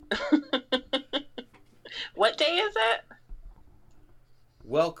What day is it?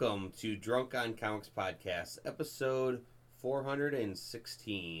 Welcome to Drunk on Comics Podcast, episode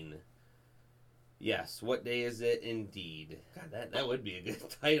 416. Yes, what day is it indeed? God, that would be a good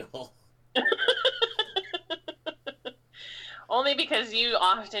title. Only because you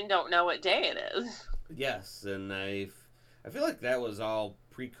often don't know what day it is. Yes, and I feel like that was all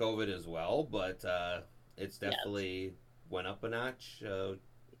pre-COVID as well, but it's definitely went up a notch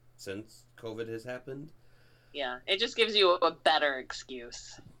since COVID has happened. Yeah, it just gives you a better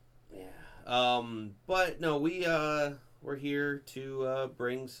excuse. Yeah. But no, we're here to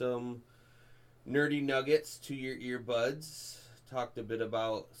bring some nerdy nuggets to your earbuds. Talked a bit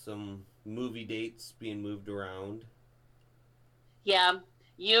about some movie dates being moved around. Yeah,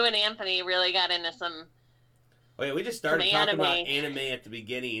 you and Anthony really got into some. Oh yeah, we just started talking about anime at the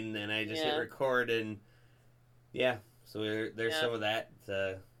beginning, and I just hit record, and so there's some of that.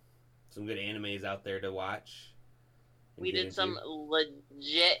 Some good animes out there to watch. We did some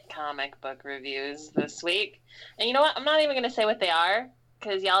legit comic book reviews this week. And you know what? I'm not even going to say what they are,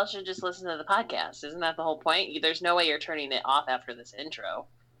 because y'all should just listen to the podcast. Isn't that the whole point? There's no way you're turning it off after this intro.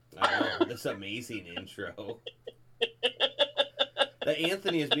 I know. This amazing intro. That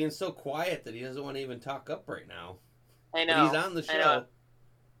Anthony is being so quiet that he doesn't want to even talk up right now. I know. But he's on the show.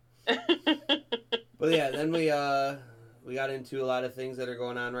 But yeah, then we got into a lot of things that are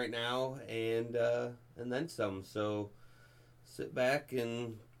going on right now, and then some. So sit back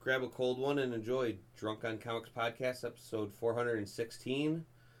and grab a cold one and enjoy Drunk on Comics Podcast, episode 416.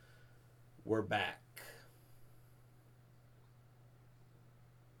 We're back,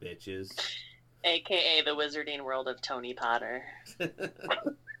 bitches. AKA the Wizarding World of Tony Potter. He's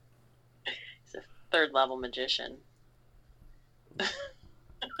a third-level magician. I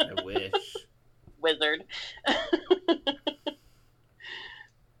wish. Wizard.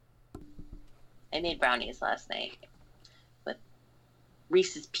 I made brownies last night with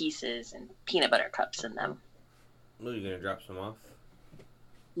Reese's Pieces and peanut butter cups in them. Oh, you gonna drop some off?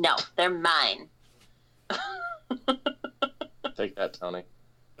 No, they're mine. Take that, Tony.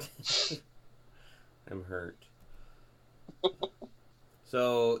 I'm hurt.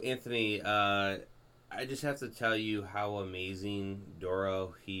 So, Anthony, I just have to tell you how amazing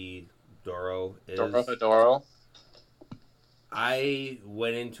Doro is. Doro. I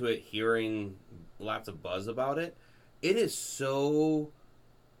went into it hearing lots of buzz about it. It is so...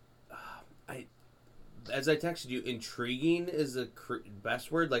 as I texted you, intriguing is the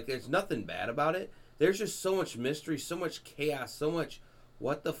best word. Like, there's nothing bad about it. There's just so much mystery, so much chaos, so much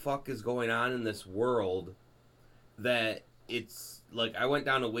what the fuck is going on in this world that it's like I went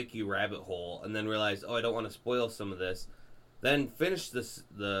down a wiki rabbit hole and then realized, I don't want to spoil some of this. Then finished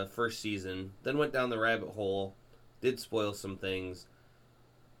the first season, then went down the rabbit hole, did spoil some things.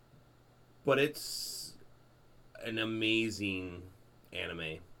 But it's an amazing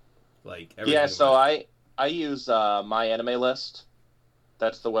anime. Like yeah, so I use My Anime List.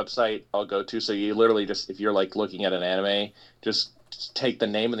 That's the website I'll go to. So you literally just, if you're like looking at an anime, just take the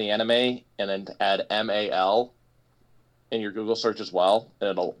name of the anime and then add MAL in your Google search as well, and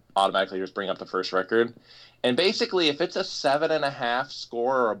it'll automatically just bring up the first record. And basically, if it's a 7.5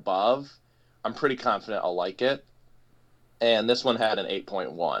 score or above, I'm pretty confident I'll like it. And this one had an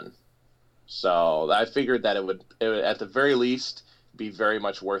 8.1. So I figured that it would at the very least be very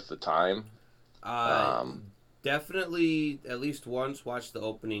much worth the time. Definitely at least once watch the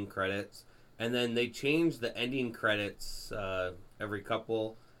opening credits, and then they change the ending credits every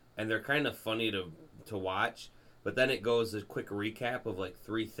couple, and they're kind of funny to watch. But then it goes a quick recap of like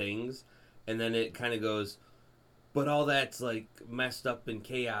 3 things, and then it kind of goes, but all that's like messed up in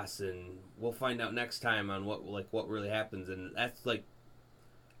chaos, and we'll find out next time on what really happens, and that's like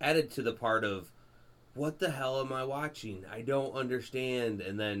added to the part of what the hell am I watching? I don't understand.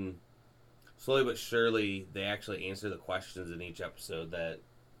 And then slowly but surely they actually answer the questions in each episode that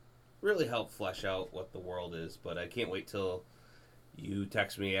really help flesh out what the world is. But I can't wait till you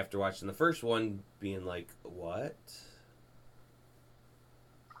text me after watching the first one being like, what?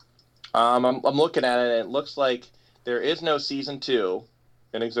 I'm looking at it, and it looks like there is no season 2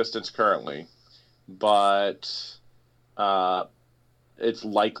 in existence currently, but it's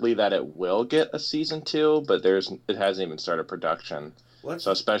likely that it will get a season 2, but it hasn't even started production.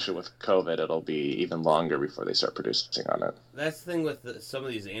 So especially with COVID, it'll be even longer before they start producing on it. That's the thing with some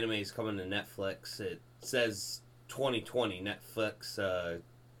of these animes coming to Netflix. It says 2020 Netflix,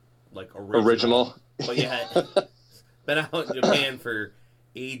 like original. But yeah, it's been out in Japan for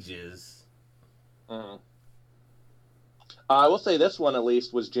ages. Mm-hmm. I will say this one at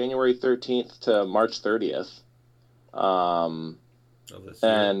least was January 13th to March 30th. of this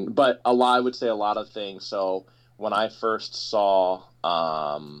year. But I would say a lot of things. So when I first saw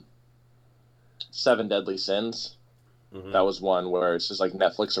Seven Deadly Sins, that was one where it's just like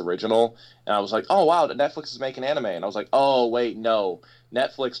Netflix original, and I was like, oh wow, Netflix is making anime, and I was like, oh wait, no,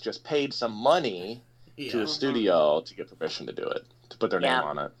 Netflix just paid some money to a studio to get permission to do it, to put their name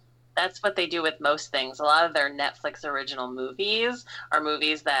on it. That's what they do with most things. A lot of their Netflix original movies are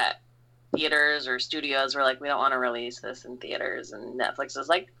movies that theaters or studios were like, we don't want to release this in theaters, and Netflix is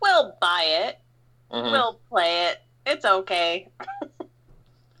like, we'll buy it, we'll play it, it's okay.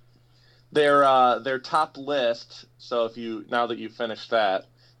 Their top list. So now that you've finished that,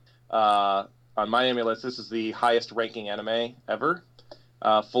 on my anime list, this is the highest ranking anime ever.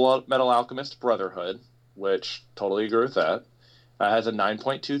 Full Metal Alchemist Brotherhood, which totally agree with that. Has a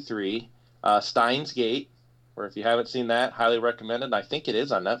 9.23. Steins Gate, where if you haven't seen that, highly recommended. I think it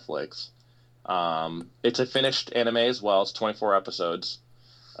is on Netflix. It's a finished anime as well. It's 24 episodes.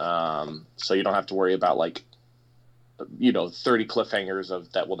 So you don't have to worry about 30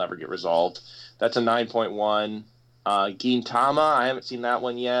 cliffhangers that will never get resolved. That's a 9.1. Gintama, I haven't seen that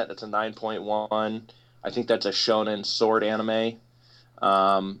one yet. That's a 9.1. I think that's a shonen sword anime.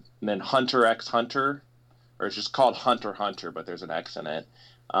 And then Hunter x Hunter, or it's just called Hunter x Hunter, but there's an X in it.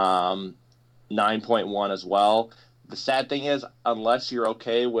 9.1 as well. The sad thing is, unless you're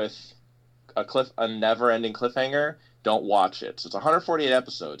okay with a never-ending cliffhanger, don't watch it. So it's 148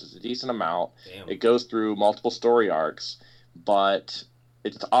 episodes. It's a decent amount. Damn. It goes through multiple story arcs, but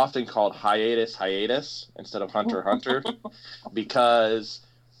it's often called hiatus instead of Hunter x Hunter because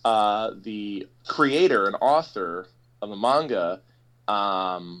the creator and author of the manga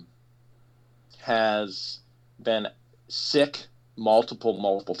has been sick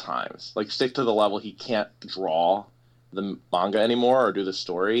multiple times, sick to the level he can't draw the manga anymore or do the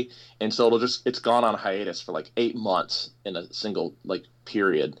story, and so it's gone on hiatus for 8 months in a single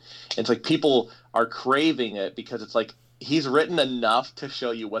period. And it's people are craving it because it's he's written enough to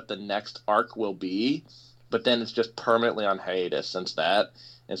show you what the next arc will be, but then it's just permanently on hiatus since that,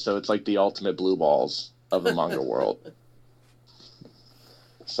 and so it's the ultimate blue balls of the manga world.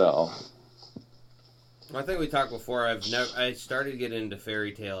 So I think we talked before. I started getting into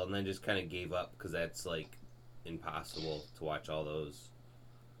Fairy Tail and then just kind of gave up because that's impossible to watch all those.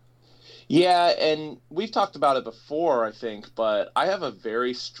 Yeah, and we've talked about it before, I think, but I have a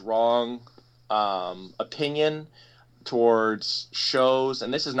very strong opinion towards shows,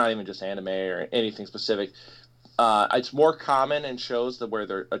 and this is not even just anime or anything specific. It's more common in shows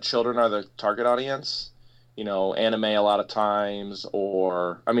where children are the target audience. Anime a lot of times,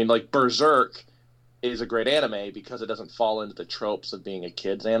 or Berserk is a great anime because it doesn't fall into the tropes of being a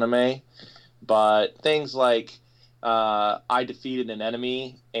kid's anime. But things like I defeated an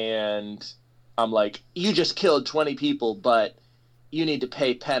enemy and I'm you just killed 20 people, but you need to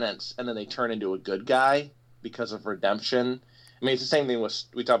pay penance, and then they turn into a good guy because of redemption. It's the same thing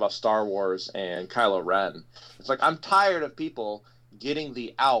we talk about Star Wars and Kylo Ren. It's I'm tired of people getting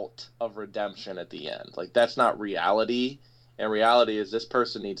the out of redemption at the end. That's not reality. And reality is this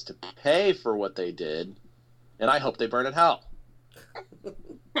person needs to pay for what they did, and I hope they burn in hell.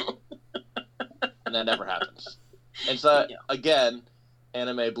 And that never happens. And so, again,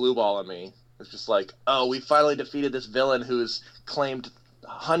 anime blue ball on me. It's just oh, we finally defeated this villain who's claimed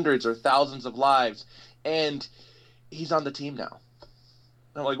hundreds or thousands of lives, and he's on the team now.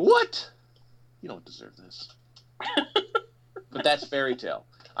 And I'm what? You don't deserve this. But that's Fairy Tail.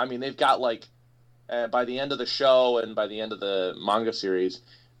 They've got by the end of the show and by the end of the manga series,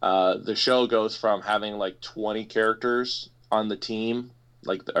 the show goes from having 20 characters on the team,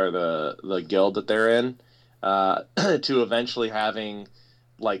 or the guild that they're in, to eventually having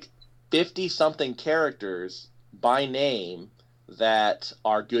 50 something characters by name that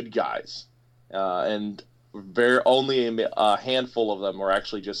are good guys, and only a handful of them were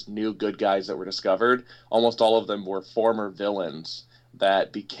actually just new good guys that were discovered. Almost all of them were former villains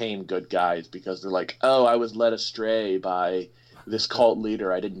that became good guys because they're oh, I was led astray by this cult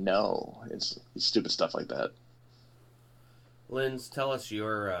leader I didn't know. It's stupid stuff like that. Linz, tell us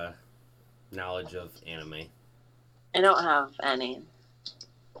your knowledge of anime. I don't have any.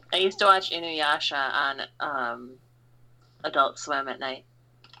 I used to watch Inuyasha on Adult Swim at night.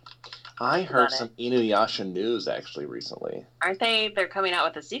 I heard some Inuyasha news actually recently. Aren't they? They're coming out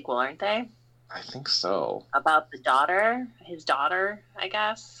with a sequel, aren't they? I think so. About his daughter, I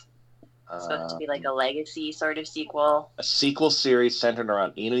guess. It's supposed to be a legacy sort of sequel. A sequel series centered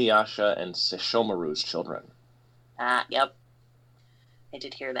around Inuyasha and Sesshomaru's children. Yep. I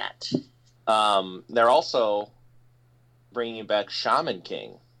did hear that. They're also bringing back Shaman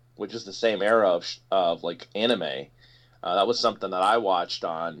King, which is the same era of anime. That was something that I watched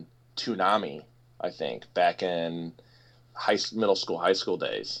on Toonami, I think, back in middle school, high school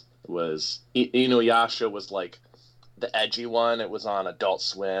days. It was Inuyasha was like the edgy one. It was on Adult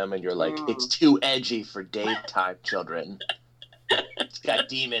Swim, and you're like, it's too edgy for daytime children. It's got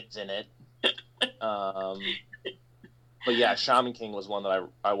demons in it. But yeah, Shaman King was one that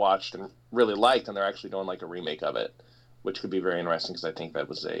I watched and really liked, and they're actually doing like a remake of it, which could be very interesting because I think that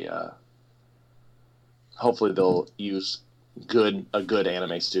was hopefully they'll use a good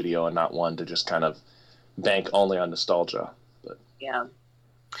anime studio and not one to just kind of bank only on nostalgia. But yeah,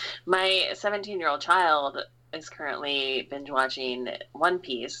 my 17-year-old child is currently binge watching One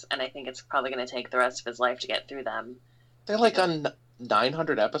Piece, and I think it's probably going to take the rest of his life to get through them. They're like on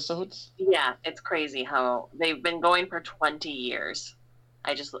 900 episodes? Yeah, it's crazy how they've been going for 20 years.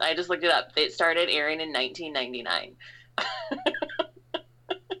 I just looked it up. It started airing in 1999.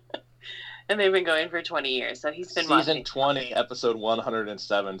 And they've been going for 20 years. So he's been Season watching. 20, episode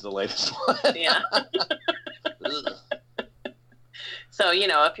 107 is the latest one. Yeah. So,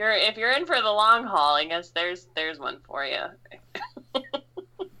 if you're in for the long haul, I guess there's one for you.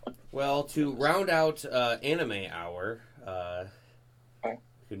 Well, to round out Anime Hour, we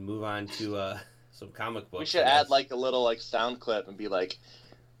can move on to some comic books. We should add like a little like sound clip and be like,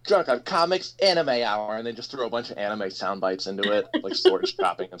 Drunk on Comics Anime Hour, and then just throw a bunch of anime sound bites into it, like sword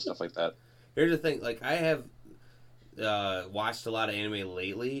chopping and stuff like that. Here's the thing, like I have watched a lot of anime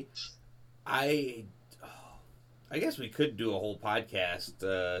lately. I guess we could do a whole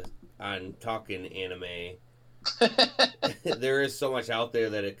podcast on talking anime. There is so much out there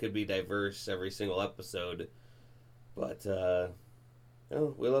that it could be diverse every single episode. But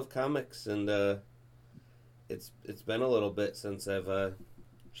we love comics, and it's been a little bit since I've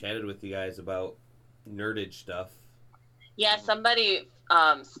chatted with you guys about nerdage stuff. Yeah, somebody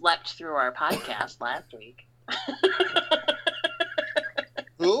slept through our podcast last week.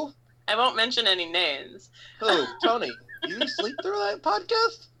 Who? I won't mention any names. Who? Tony, you sleep through that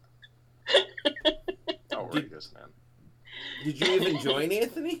podcast? Outrageous, man. Did you even join,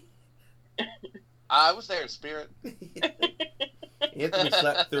 Anthony? I was there in spirit. Anthony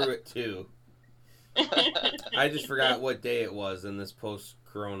slept through it too. I just forgot what day it was in this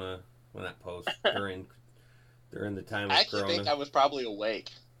post-corona. Well, not post, during the time of corona. I actually think I was probably awake.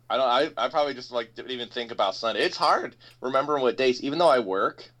 I probably just like didn't even think about Sunday. It's hard remembering what days, even though I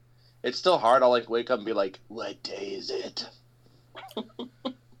work. It's still hard. I'll like wake up and be like, "What day is it?"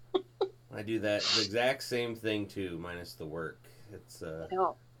 I do that the exact same thing too, minus the work. It's I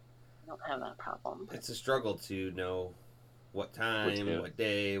don't have that problem. It's a struggle to know what time, what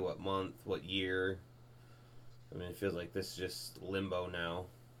day, what month, what year. I mean, it feels like this is just limbo now.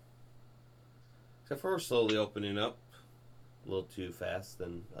 Except for we're slowly opening up, a little too fast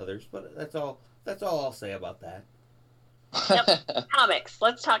than others, but that's all I'll say about that. Yep. Comics.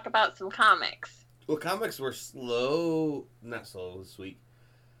 Let's talk about some comics. Well, comics were not slow this week.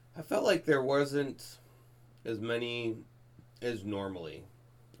 I felt like there wasn't as many as normally.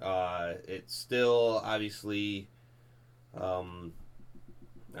 It's still obviously, I don't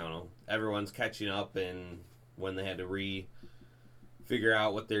know, everyone's catching up, and when they had to figure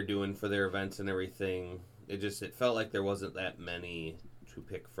out what they're doing for their events and everything, it felt like there wasn't that many to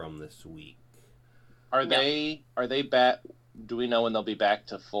pick from this week. Are they back? Do we know when they'll be back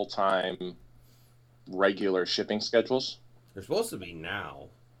to full-time regular shipping schedules? They're supposed to be now,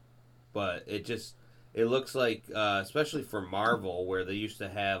 but it looks like, especially for Marvel, where they used to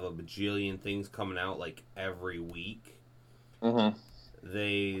have a bajillion things coming out like every week. Mm-hmm.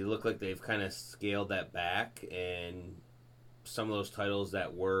 They look like they've kind of scaled that back, and some of those titles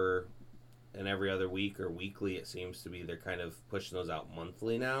that were in every other week or weekly, it seems to be they're kind of pushing those out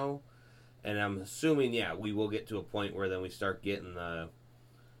monthly now. And I'm assuming, we will get to a point where then we start getting the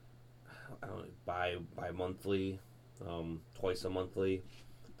bi-monthly, twice a monthly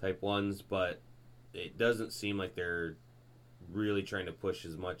type ones, but it doesn't seem like they're really trying to push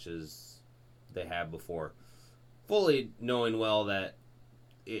as much as they have before. Fully knowing well that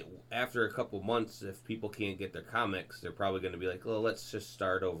after a couple months, if people can't get their comics, they're probably going to be like, well, let's just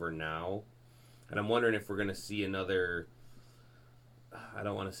start over now. And I'm wondering if we're going to see another, I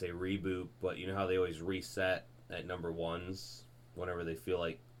don't want to say reboot, but you know how they always reset at number ones whenever they feel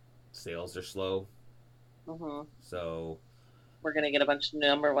like sales are slow? Mm-hmm. So we're going to get a bunch of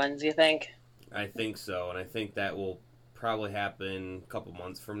number ones, you think? I think so, and I think that will probably happen a couple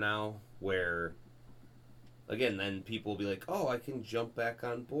months from now, where, again, then people will be like, oh, I can jump back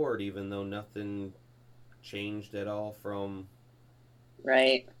on board even though nothing changed at all from...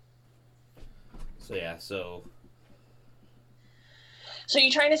 Right. So, yeah, So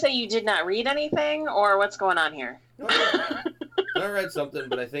you're trying to say you did not read anything, or what's going on here? I read something,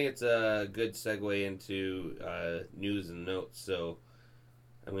 but I think it's a good segue into news and notes, so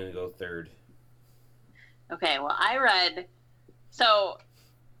I'm going to go third. Okay, well, I read... So,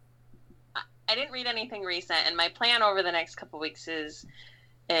 I didn't read anything recent, and my plan over the next couple weeks is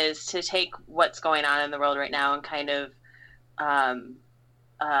to take what's going on in the world right now and kind of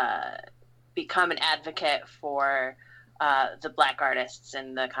become an advocate for the Black artists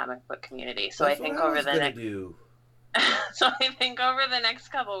in the comic book community. So That's I think what over was the gonna next do. so I think over the next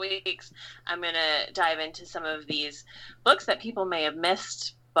couple weeks, I'm gonna dive into some of these books that people may have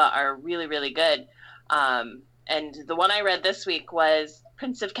missed but are really, really good. And the one I read this week was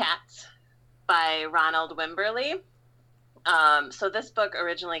Prince of Cats by Ronald Wimberly. So this book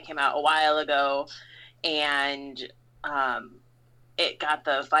originally came out a while ago, and it got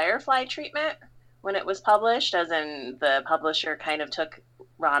the Firefly treatment when it was published, as in the publisher kind of took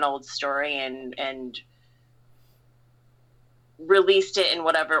Ronald's story and released it in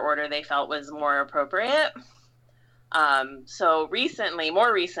whatever order they felt was more appropriate. So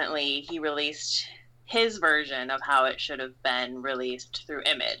more recently, he released his version of how it should have been released through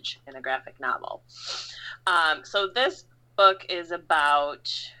Image in a graphic novel. So this book is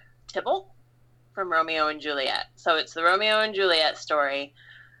about Tybalt from Romeo and Juliet. So it's the Romeo and Juliet story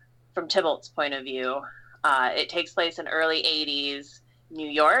from Tybalt's point of view. It takes place in early 80s New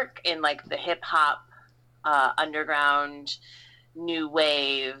York in like the hip hop, underground, new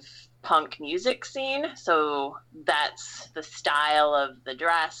wave punk music scene. So that's the style of the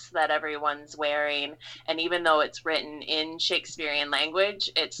dress that everyone's wearing. And even though it's written in Shakespearean language,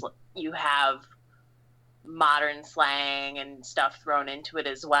 you have modern slang and stuff thrown into it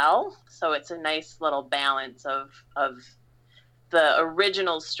as well. So it's a nice little balance of the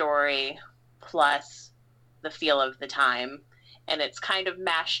original story plus the feel of the time. And it's kind of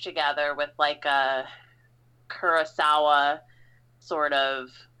mashed together with like a Kurosawa sort of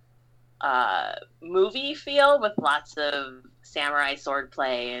movie feel with lots of samurai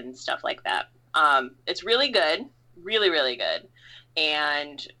swordplay and stuff like that. It's really good, really, really good.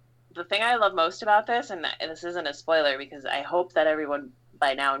 And the thing I love most about this, and this isn't a spoiler because I hope that everyone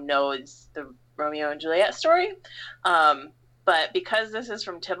by now knows the Romeo and Juliet story, but because this is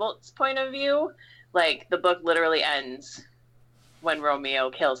from Tybalt's point of view, like the book literally ends when Romeo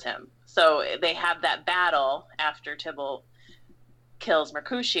kills him. So they have that battle after Tybalt kills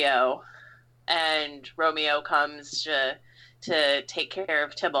Mercutio, and Romeo comes to take care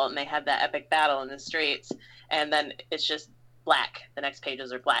of Tybalt, and they have that epic battle in the streets, and then it's just black. The next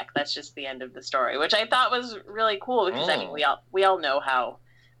pages are black. That's just the end of the story, which I thought was really cool because I mean we all know how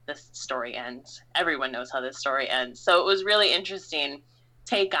this story ends. Everyone knows how this story ends. So it was really interesting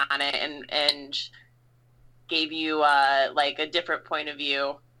take on it and gave you like a different point of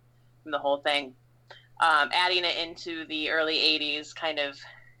view from the whole thing. Adding it into the early 80s kind of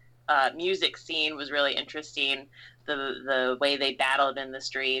music scene was really interesting. The way they battled in the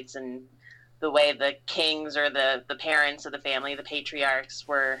streets and the way the kings or the parents of the family, the patriarchs,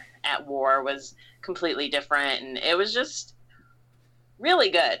 were at war was completely different. And it was just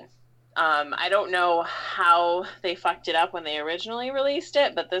really good. I don't know how they fucked it up when they originally released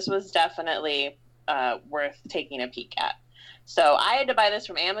it, but this was definitely worth taking a peek at. So I had to buy this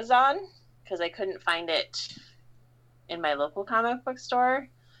from Amazon because I couldn't find it in my local comic book store.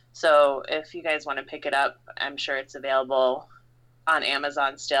 So if you guys want to pick it up, I'm sure it's available on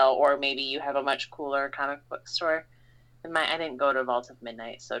Amazon still, or maybe you have a much cooler comic book store. I didn't go to Vault of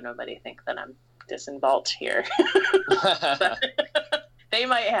Midnight, so nobody think that I'm dissing Vault here. They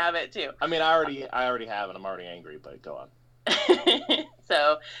might have it too. I mean, I already have it. I'm already angry, but go on.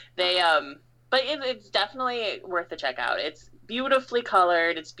 So they, but it's definitely worth a check out. It's beautifully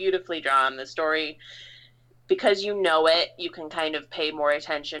colored. It's beautifully drawn. The story, because you know it, you can kind of pay more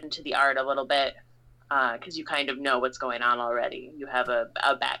attention to the art a little bit, because you kind of know what's going on already. You have a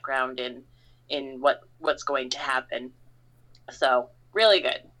background in what's going to happen. So really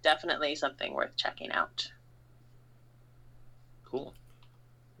good. Definitely something worth checking out. Cool.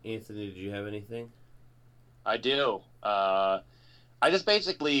 Anthony, did you have anything? I do. I just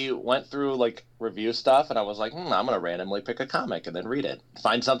basically went through like review stuff, and I was like, I'm gonna randomly pick a comic and then read it.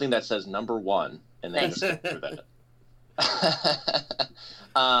 Find something that says number 1, and then just go through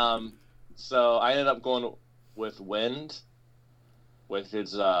that. So I ended up going with Wind, with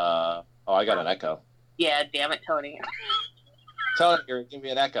his. I got an echo. Yeah, damn it, Tony. Tony, give me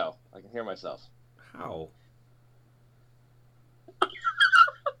an echo. I can hear myself. How?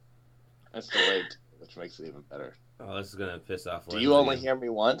 That's delayed, which makes it even better. Oh, this is gonna piss off. Do you only hear me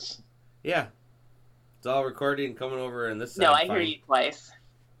once? Yeah, it's all recording and coming over, and this. No, I hear you twice.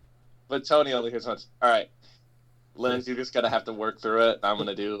 But Tony only hears once. All right. Linz, you're just gonna have to work through it. I'm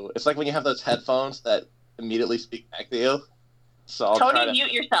gonna do. It's like when you have those headphones that immediately speak back to you. So I'll Tony, try to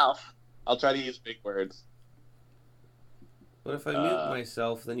mute yourself. I'll try to use big words. What if I mute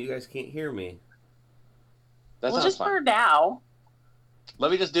myself? Then you guys can't hear me. That Well, sounds just fun. for now.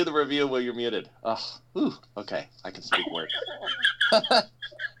 Let me just do the review while you're muted. Okay, I can speak words.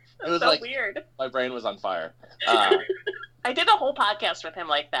 It was So like weird. my brain was on fire. I did a whole podcast with him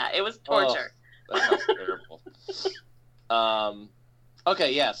like that. It was torture. That sounds terrible.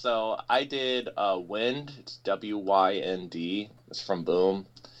 Okay, yeah. So I did Wind. It's WYND. It's from Boom.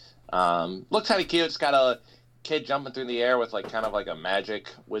 Looks kind of cute. It's got a kid jumping through the air with like kind of like a magic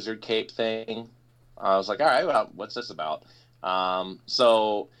wizard cape thing. I was like, all right, well, what's this about?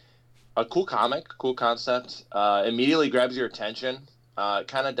 So a cool comic, cool concept. Immediately grabs your attention. It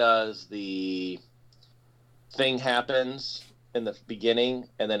kind of does the thing happens in the beginning,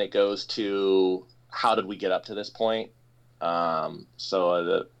 and then it goes to how did we get up to this point. Not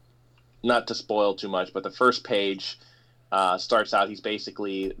to spoil too much, but the first page starts out. He's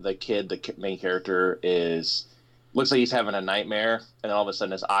basically the kid. The main character looks like he's having a nightmare, and then all of a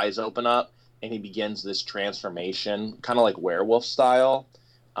sudden his eyes open up, and he begins this transformation, kind of like werewolf style.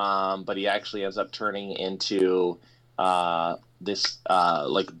 But he actually ends up turning into this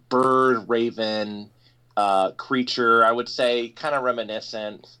like bird raven creature. I would say kind of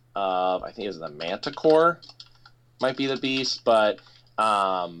reminiscent of, I think it was the Manticore, might be the beast, but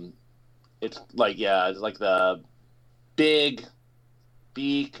it's like the big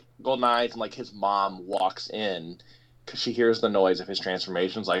beak, golden eyes, and like his mom walks in because she hears the noise of his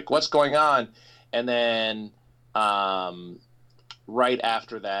transformations, like, what's going on? And then right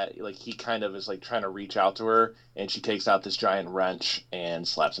after that, like, he kind of is like trying to reach out to her, and she takes out this giant wrench and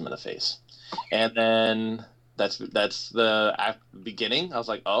slaps him in the face. And then that's the beginning. I was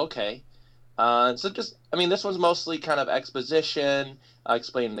like, oh, okay. This one's mostly kind of exposition,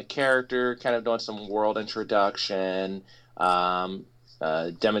 explaining the character, kind of doing some world introduction,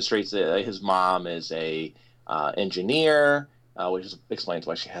 demonstrates that his mom is a engineer, which explains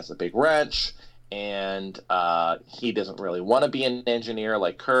why she has the big wrench, and he doesn't really want to be an engineer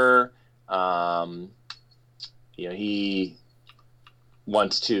like her. He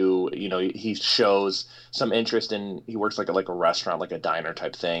wants to, he shows some interest in, he works like a restaurant, like a diner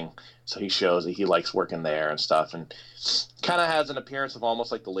type thing. So he shows that he likes working there and stuff, and kind of has an appearance of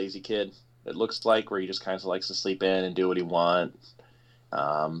almost like the lazy kid, it looks like, where he just kind of likes to sleep in and do what he wants.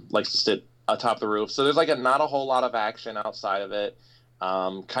 Likes to sit atop the roof. So there's not a whole lot of action outside of it.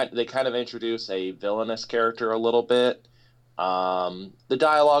 They kind of introduce a villainous character a little bit. The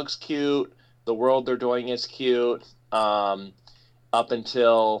dialogue's cute. The world they're doing is cute. Up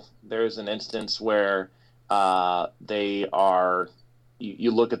until there's an instance where they are,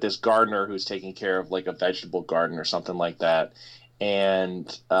 you look at this gardener who's taking care of like a vegetable garden or something like that,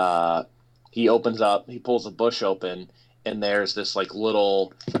 and he pulls a bush open, and there's this like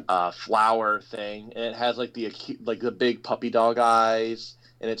little flower thing, and it has like the big puppy dog eyes,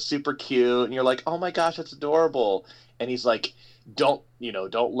 and it's super cute, and you're like, oh my gosh, that's adorable. And he's like, don't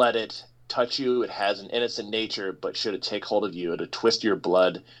let it touch you. It has an innocent nature, but should it take hold of you, it'll twist your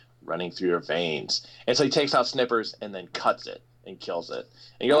blood running through your veins. And so he takes out snippers and then cuts it and kills it.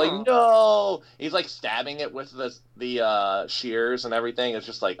 And you're like, no! He's like stabbing it with the shears and everything. It's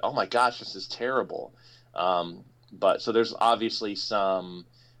just like, oh my gosh, this is terrible. But so there's obviously some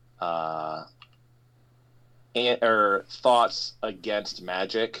thoughts against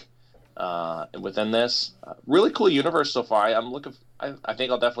magic within this. Really cool universe so far. I think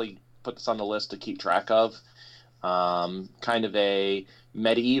I'll definitely put this on the list to keep track of. Kind of a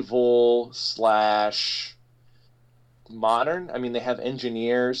medieval / modern. I mean, they have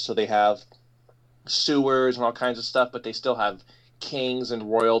engineers, so they have sewers and all kinds of stuff, but they still have kings and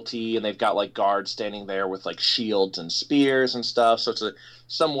royalty, and they've got like guards standing there with like shields and spears and stuff. So it's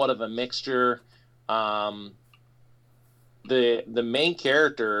somewhat of a mixture. The main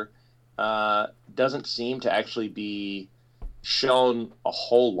character doesn't seem to actually be shown a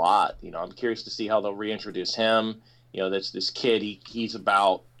whole lot. I'm curious to see how they'll reintroduce him. That's this kid. He's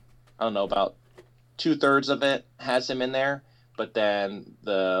about 2/3 of it has him in there, but then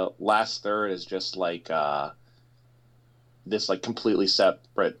the last third is just like this like completely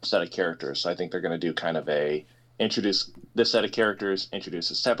separate set of characters. So I think they're going to do kind of introduce this set of characters,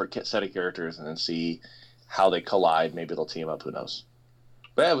 introduce a separate set of characters, and then see how they collide. Maybe they'll team up. Who knows?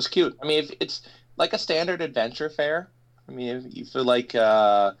 But yeah, it was cute. I mean, it's like a standard adventure fare. I mean, if you feel like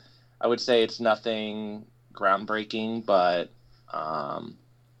I would say it's nothing groundbreaking, but I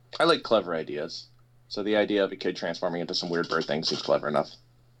like clever ideas. So the idea of a kid transforming into some weird bird thing seems clever enough.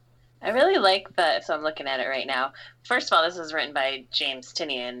 I really like so I'm looking at it right now. First of all, this is written by James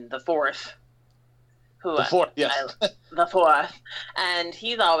Tynion the fourth, The fourth, yes. the fourth. And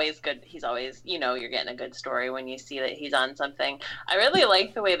he's always good. He's always, you're getting a good story when you see that he's on something. I really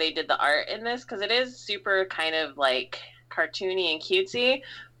like the way they did the art in this because it is super kind of like cartoony and cutesy,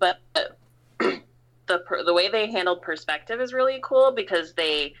 but the way they handled perspective is really cool because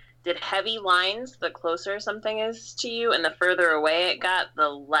they did heavy lines the closer something is to you, and the further away it got, the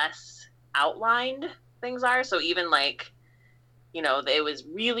less outlined things are. So even like, it was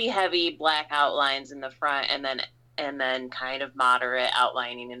really heavy black outlines in the front, and then kind of moderate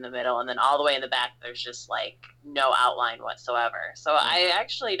outlining in the middle, and then all the way in the back there's just like no outline whatsoever. So I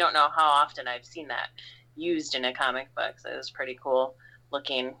actually don't know how often I've seen that used in a comic book. So it was pretty cool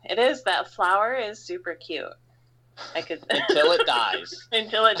looking. That flower is super cute. I could until it dies.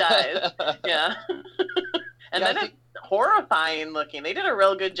 Until it dies. Yeah. And then it's horrifying looking. They did a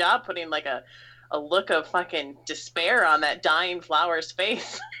real good job putting like a look of fucking despair on that dying flower's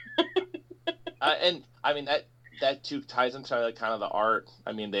face. And I mean that too ties into like kind of the art.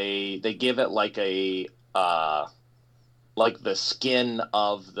 I mean they give it like a like the skin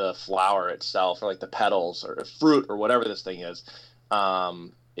of the flower itself, or like the petals or fruit or whatever this thing is.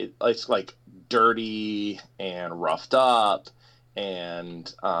 It's like dirty and roughed up,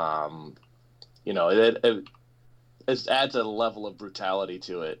 and it adds a level of brutality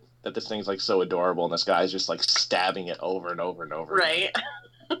to it that this thing's like so adorable, and this guy's just like stabbing it over and over and over. Right.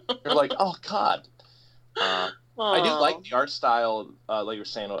 You're like, oh god. I do like the art style, like you were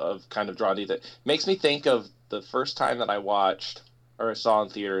saying, of kind of drawing detail. Makes me think of the first time that I watched or saw in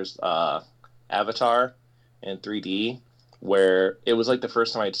theaters Avatar in 3D, where it was like the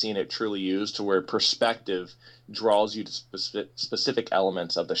first time I'd seen it truly used, to where perspective draws you to specific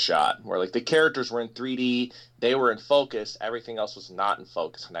elements of the shot, where like the characters were in 3D, they were in focus, everything else was not in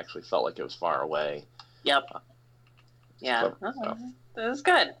focus and actually felt like it was far away. Yep. Yeah. It was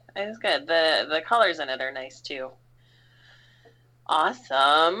good. It was good. The colors in it are nice too.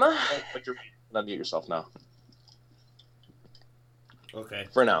 Awesome. But you're unmute yourself now. Okay.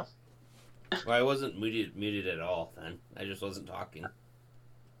 For now. Well, I wasn't muted at all then. I just wasn't talking.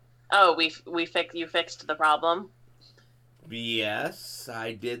 Oh, you fixed the problem? Yes,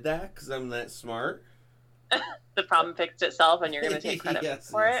 I did that because I'm that smart. The problem fixed itself, and you're going to take credit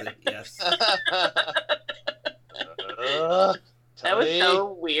for it? Yes. That was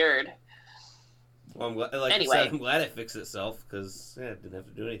so weird. Well, I'm glad, I said, I'm glad it fixed itself because I didn't have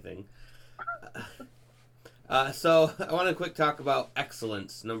to do anything. So I want to quick talk about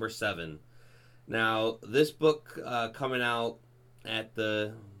Excellence, number 7. Now, this book coming out at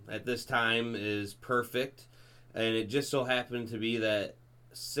this time is perfect, and it just so happened to be that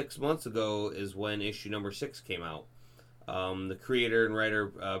 6 months ago is when issue number 6 came out. The creator and writer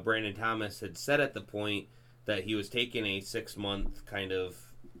Brandon Thomas had said at the point that he was taking a 6-month kind of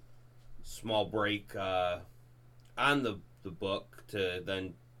small break on the book to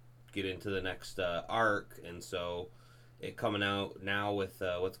then get into the next arc, and so it coming out now with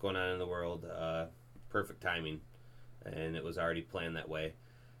what's going on in the world, perfect timing, and it was already planned that way.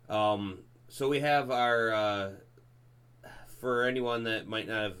 So we have our for anyone that might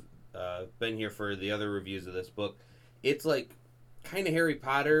not have been here for the other reviews of this book, it's like kind of Harry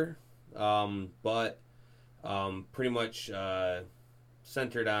Potter, but pretty much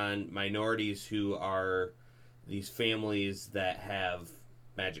centered on minorities who are these families that have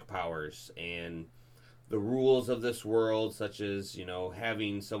magic powers, and the rules of this world, such as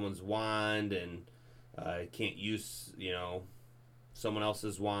having someone's wand, and can't use someone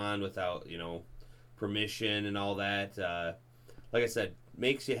else's wand without permission and all that. Like I said,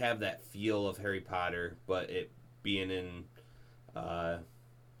 makes you have that feel of Harry Potter, but it being in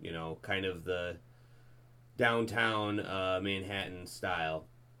kind of the downtown Manhattan style.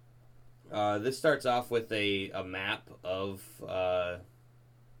 This starts off with a map of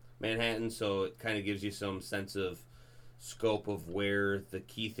Manhattan, so it kind of gives you some sense of scope of where the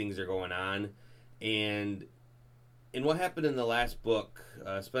key things are going on. And in what happened in the last book,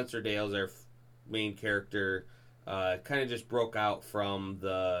 Spencer Dales, our main character, kind of just broke out from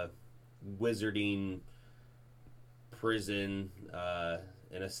the wizarding prison,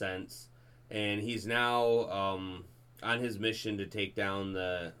 in a sense, and he's now on his mission to take down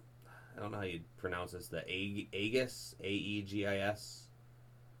I don't know how you pronounce this, the Aegis, Aegis.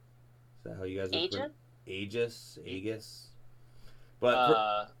 Is that how you guys would Aegis?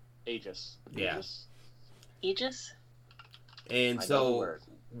 But Aegis. Yeah. Aegis? And so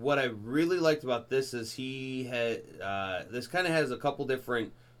what I really liked about this is he had this kind of has a couple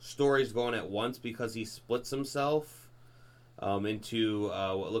different stories going at once because he splits himself into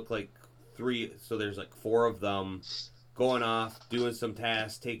what looked like 3. So there's like 4 of them going off, doing some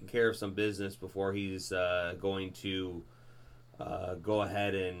tasks, taking care of some business before he's going to go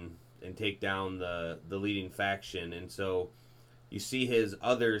ahead and take down the leading faction. And so you see his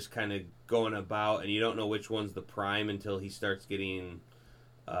others kind of going about, and you don't know which one's the prime until he starts getting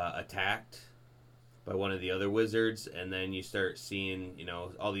attacked by one of the other wizards, and then you start seeing,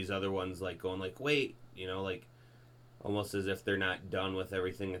 all these other ones like going like, wait, like almost as if they're not done with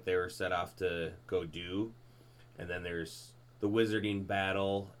everything that they were set off to go do. And then there's the wizarding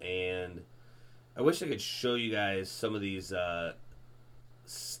battle, and I wish I could show you guys some of these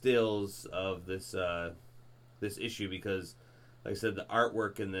stills of this issue, because like I said, the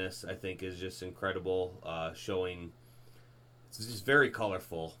artwork in this I think is just incredible, showing it's just very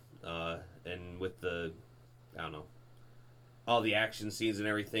colorful, and with the all the action scenes and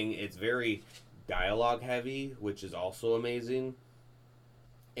everything, it's very dialogue heavy, which is also amazing.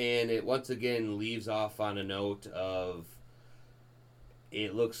 And it once again leaves off on a note of,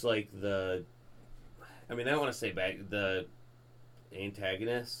 it looks like I don't want to say bad, the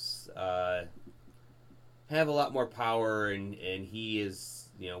antagonists have a lot more power, and he is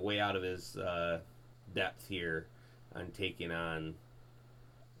way out of his depth here on taking on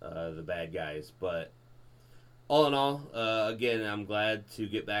the bad guys. But all in all, again, I'm glad to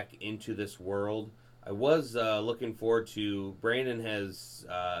get back into this world. I was looking forward to, Brandon has,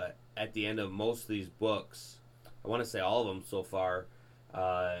 at the end of most of these books, I want to say all of them so far,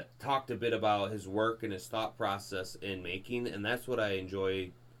 talked a bit about his work and his thought process in making, and that's what I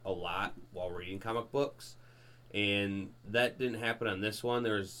enjoy a lot while reading comic books. And that didn't happen on this one.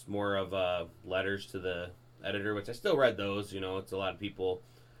 There was more of letters to the editor, which I still read those. It's a lot of people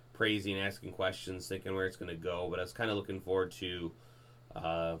praising, asking questions, thinking where it's going to go, but I was kind of looking forward to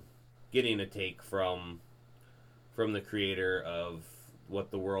getting a take from the creator of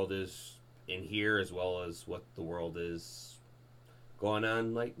what the world is in here, as well as what the world is going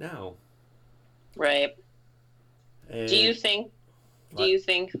on like now. Right. And do you think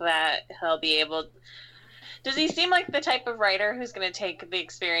that he'll be able? Does he seem like the type of writer who's going to take the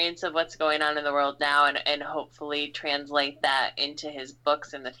experience of what's going on in the world now and hopefully translate that into his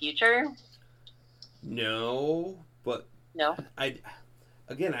books in the future? No, but no. I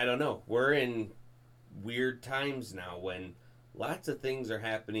don't know. We're in weird times now when lots of things are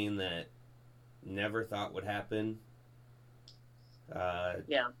happening that never thought would happen.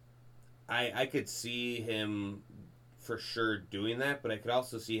 Yeah. I could see him for sure doing that, but I could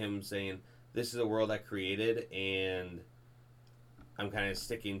also see him saying, this is a world I created, and I'm kind of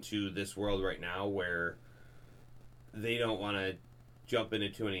sticking to this world right now, where they don't want to jump into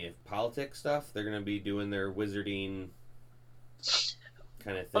too many politics stuff. They're going to be doing their wizarding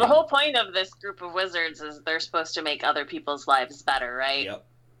kind of thing. Well, the whole point of this group of wizards is they're supposed to make other people's lives better, right? Yep.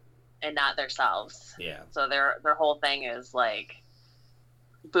 And not themselves. Yeah. So their whole thing is like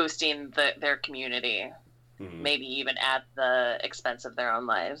boosting their community, maybe even at the expense of their own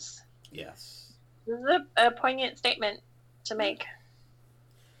lives. Yes. This is a poignant statement to make.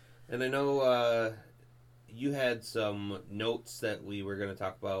 And I know you had some notes that we were going to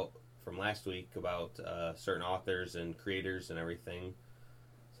talk about from last week about certain authors and creators and everything.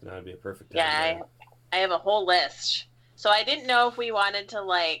 So now would be a perfect time. Yeah, I have a whole list. So I didn't know if we wanted to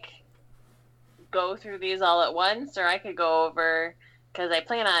go through these all at once, or I could go over, because I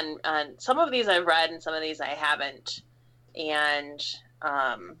plan on some of these I've read and some of these I haven't. And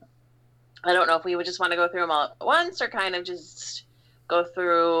I don't know if we would just want to go through them all at once, or kind of just go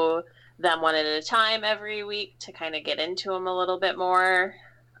through them one at a time every week to kind of get into them a little bit more.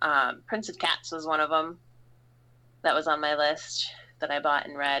 Prince of Cats was one of them that was on my list that I bought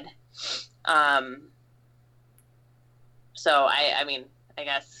and read. So I mean, I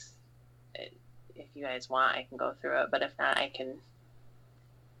guess if you guys want, I can go through it, but if not, I can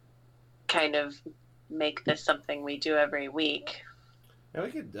kind of make this something we do every week. Yeah,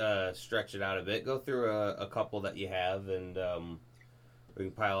 we could stretch it out a bit. Go through a couple that you have, and we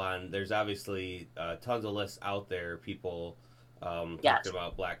can pile on. There's obviously tons of lists out there. People talking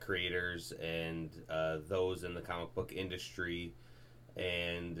about Black creators and those in the comic book industry,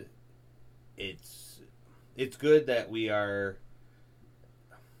 and it's good that we are,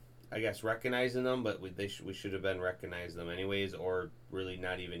 I guess, recognizing them, but we should have been recognizing them anyways, or really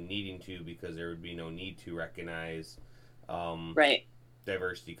not even needing to, because there would be no need to recognize right.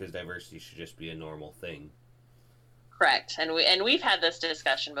 diversity, because diversity should just be a normal thing. Correct. And we've had this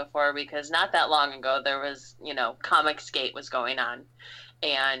discussion before, because not that long ago there was, Comicsgate was going on,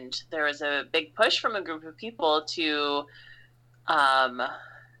 and there was a big push from a group of people to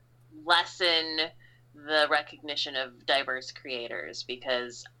lessen the recognition of diverse creators,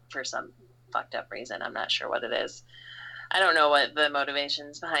 because for some fucked up reason, I'm not sure what it is. I don't know what the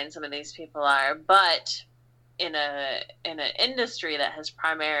motivations behind some of these people are, but in an industry that has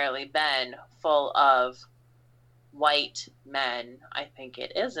primarily been full of white men, I think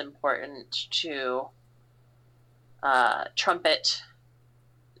it is important to trumpet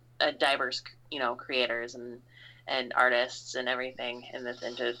diverse, creators and artists and everything in this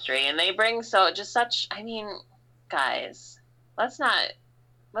industry. And they bring such, I mean, guys, let's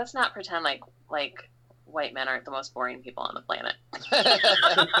not pretend like white men aren't the most boring people on the planet.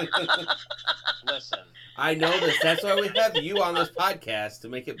 Listen, I know this. That's why we have you on this podcast, to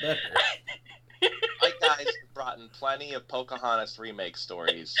make it better. My guys have brought in plenty of Pocahontas remake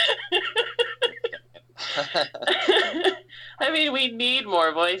stories. I mean, we need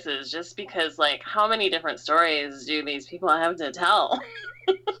more voices, just because, like, how many different stories do these people have to tell?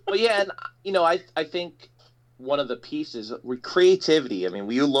 Well, yeah, and I think one of the pieces with creativity. I mean,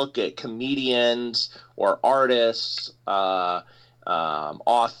 when you look at comedians or artists,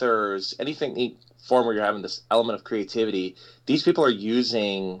 authors, any form where you're having this element of creativity, these people are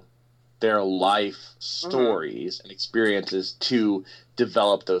using their life stories and experiences to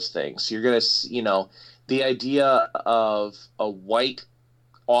develop those things. So you're going to, the idea of a white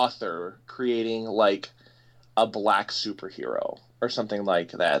author creating like a black superhero or something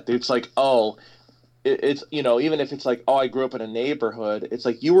like that. It's like, it's even if it's like, I grew up in a neighborhood, it's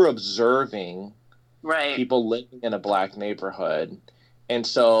like you were observing people living in a black neighborhood. And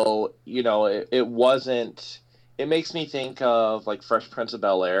so, it makes me think of like Fresh Prince of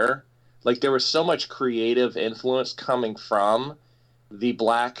Bel-Air. Like there was so much creative influence coming from the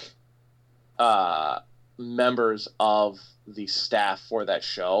black members of the staff for that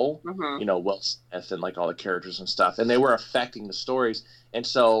show, Will Smith and like all the characters and stuff, and they were affecting the stories. And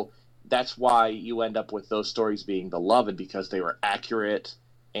so that's why you end up with those stories being beloved, because they were accurate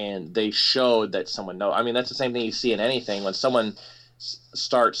and they showed that someone knows. I mean, that's the same thing you see in anything. When someone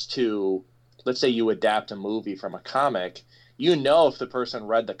starts to, let's say you adapt a movie from a comic, if the person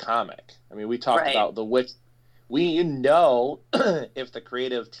read the comic. I mean, we talked about The Witch. If the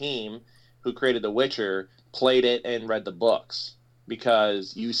creative team who created The Witcher played it and read the books,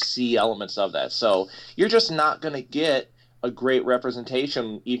 because you see elements of that. So you're just not going to get a great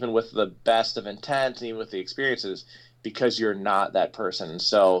representation, even with the best of intent and even with the experiences, because you're not that person.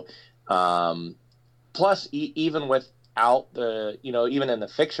 So, plus, even without the, even in the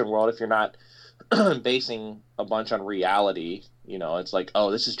fiction world, if you're not basing a bunch on reality, it's like,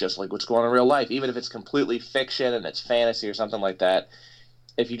 this is just like what's going on in real life. Even if it's completely fiction and it's fantasy or something like that,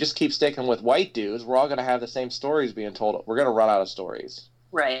 if you just keep sticking with white dudes, we're all going to have the same stories being told. We're going to run out of stories.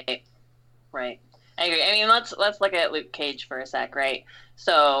 Right. I agree. I mean, let's look at Luke Cage for a sec, right?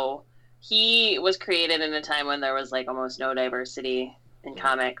 So he was created in a time when there was like almost no diversity in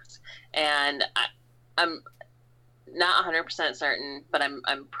comics, and I'm not 100% certain, but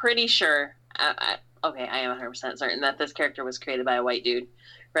I'm pretty sure. I am 100% certain that this character was created by a white dude,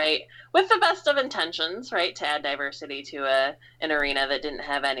 right? With the best of intentions, right, to add diversity to an arena that didn't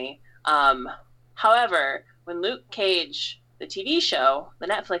have any. However, when Luke Cage, the TV show, the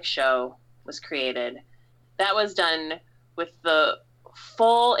Netflix show, was created, that was done with the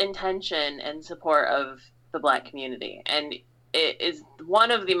full intention and support of the Black community. And it is one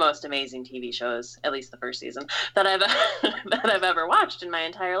of the most amazing TV shows, at least the first season, that I've ever watched in my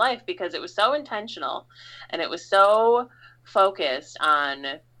entire life, because it was so intentional and it was so focused on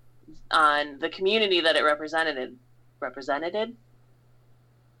the community that it represented.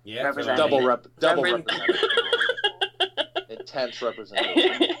 Yeah, double represented. Intense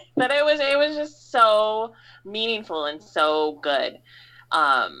representation. That it was just so meaningful and so good.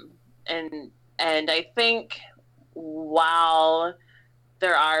 And I think while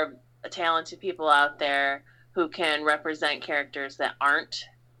there are talented people out there who can represent characters that aren't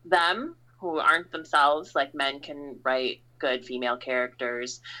them, who aren't themselves, like men can write good female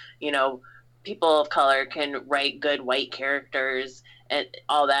characters, people of color can write good white characters and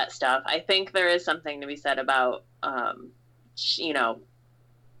all that stuff. I think there is something to be said about,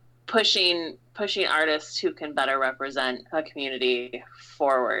 pushing artists who can better represent a community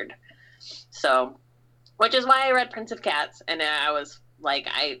forward. So, which is why I read Prince of Cats, and I was like,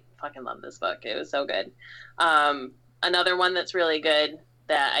 I fucking love this book. It was so good. Another one that's really good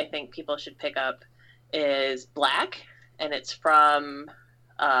that I think people should pick up is Black, and it's from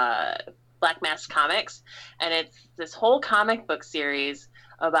Black Mask Comics, and it's this whole comic book series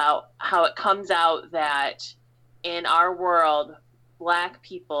about how it comes out that in our world, Black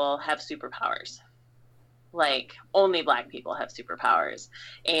people have superpowers. like only black people have superpowers.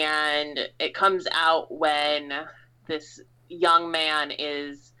 And it comes out when this young man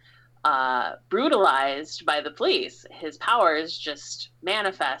is brutalized by the police. His powers just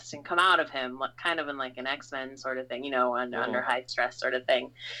manifest and come out of him, kind of in like an X-Men sort of thing, under high stress sort of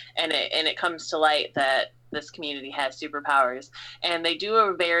thing. And it comes to light that this community has superpowers, and they do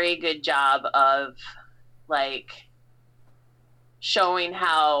a very good job of like showing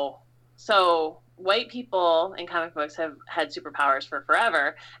how white people in comic books have had superpowers for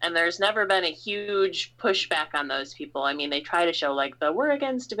forever, and there's never been a huge pushback on those people. I mean, they try to show like the we're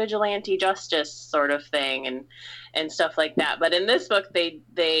against vigilante justice sort of thing and stuff like that. But in this book,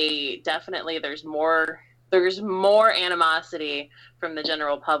 they definitely there's more animosity from the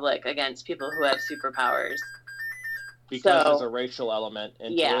general public against people who have superpowers. Because there's a racial element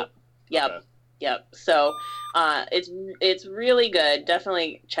into it? Yep. Okay. Yep. So it's really good.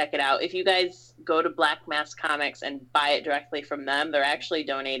 Definitely check it out. If you guys go to Black Mask Comics and buy it directly from them, they're actually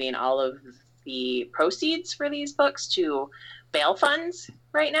donating all of the proceeds for these books to bail funds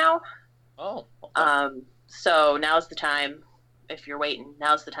right now. Oh. Okay. So now's the time. If you're waiting,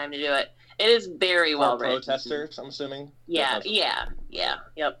 now's the time to do it. It is very well written. Protesters, I'm assuming. Yeah.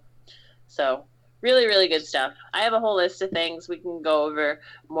 Yep. So. Really, really good stuff. I have a whole list of things. We can go over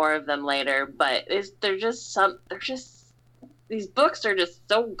more of them later, but these books are just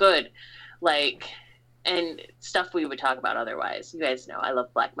so good, and stuff we would talk about otherwise. You guys know I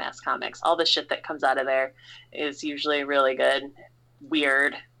love Black Mask Comics. All the shit that comes out of there is usually really good,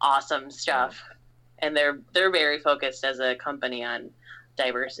 weird, awesome stuff, and they're very focused as a company on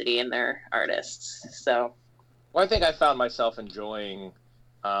diversity in their artists. So, well, I think I found myself enjoying.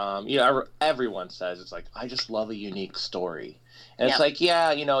 Everyone says it's like, I just love a unique story. And it's like,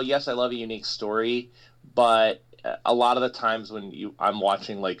 yes, I love a unique story, but a lot of the times when I'm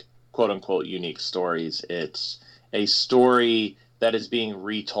watching like quote unquote unique stories, it's a story that is being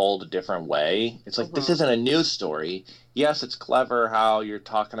retold a different way. It's like, this isn't a new story. Yes, it's clever how you're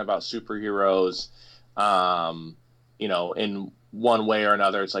talking about superheroes, in one way or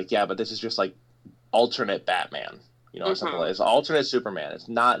another. It's like, yeah, but this is just like alternate Batman. Something like it's alternate Superman. It's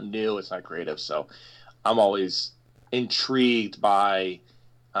not new. It's not creative. So I'm always intrigued by,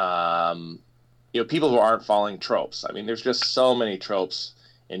 people who aren't following tropes. I mean, there's just so many tropes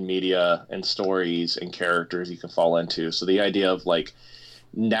in media and stories and characters you can fall into. So the idea of like,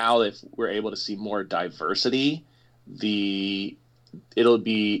 now that we're able to see more diversity, it'll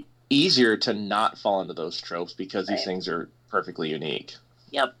be easier to not fall into those tropes because these things are perfectly unique.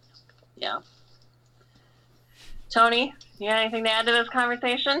 Yep. Yeah. Tony, you got anything to add to this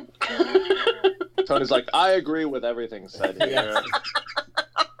conversation? Tony's like, I agree with everything said here.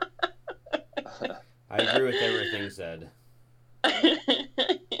 I agree with everything said.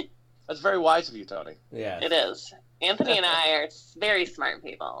 That's very wise of you, Tony. Yeah. It is. Anthony and I are very smart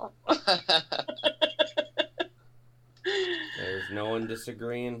people. There's no one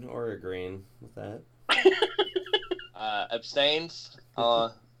disagreeing or agreeing with that. Abstains?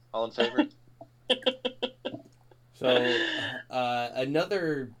 All in favor? So,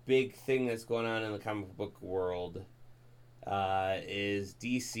 another big thing that's going on in the comic book world is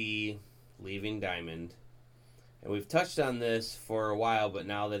DC leaving Diamond. And we've touched on this for a while, but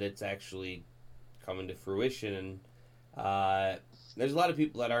now that it's actually coming to fruition, there's a lot of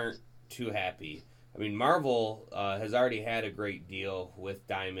people that aren't too happy. I mean, Marvel has already had a great deal with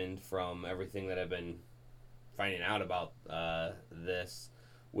Diamond from everything that I've been finding out about this.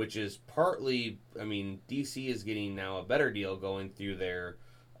 Which is partly, I mean, DC is getting now a better deal going through their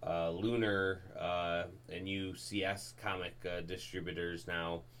Lunar and UCS comic distributors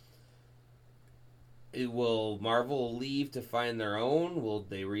now. Will Marvel leave to find their own? Will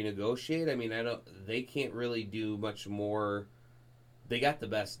they renegotiate? I mean, they can't really do much more. They got the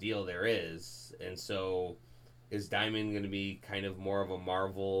best deal there is. And so is Diamond going to be kind of more of a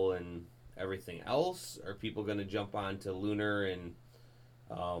Marvel and everything else? Are people going to jump on to Lunar and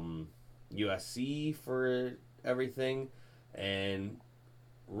USC for everything? And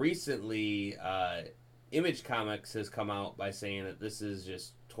recently Image Comics has come out by saying that this is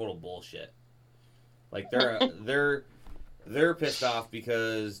just total bullshit. Like they're pissed off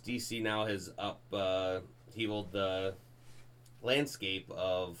because DC now has upheavaled the landscape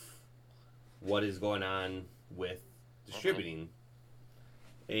of what is going on with distributing.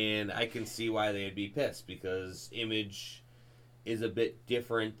 And I can see why they'd be pissed, because Image is a bit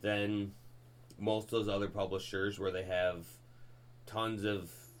different than most of those other publishers where they have tons of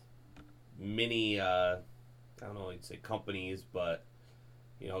mini, I don't know, I'd say companies, but,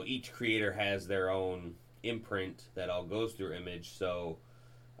 each creator has their own imprint that all goes through Image. So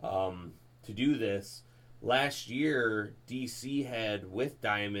to do this, last year DC had with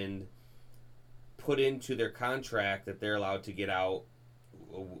Diamond put into their contract that they're allowed to get out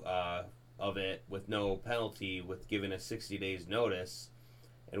of it with no penalty, with given a 60 days notice.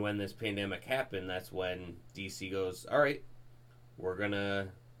 And when this pandemic happened, that's when DC goes, all right, we're going to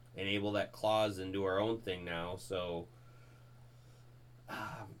enable that clause and do our own thing now. So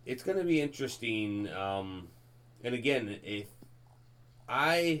it's going to be interesting. And again, if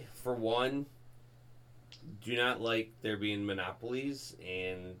I, for one, do not like there being monopolies,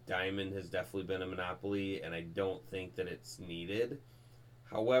 and Diamond has definitely been a monopoly, and I don't think that it's needed.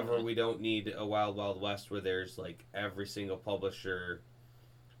 However, we don't need a Wild Wild West where there's like every single publisher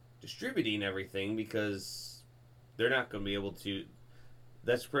distributing everything, because they're not going to be able to.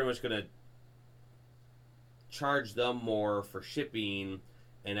 That's pretty much going to charge them more for shipping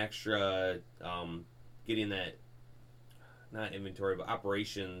and extra getting that, not inventory, but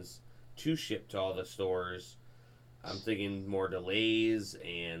operations to ship to all the stores. I'm thinking more delays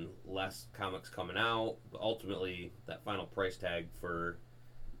and less comics coming out, but ultimately that final price tag for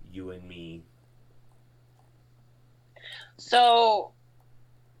you and me. So,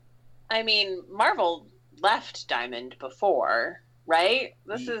 I mean, Marvel left Diamond before, right?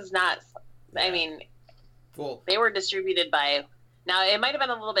 This is not, I mean, well, they were distributed by, now it might have been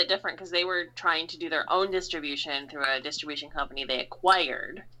a little bit different because they were trying to do their own distribution through a distribution company they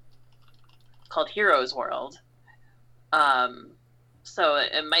acquired called Heroes World. So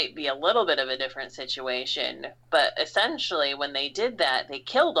it might be a little bit of a different situation, but essentially when they did that, they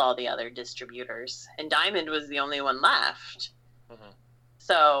killed all the other distributors, and Diamond was the only one left. Mm-hmm.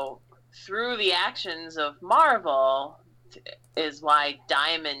 So through the actions of Marvel is why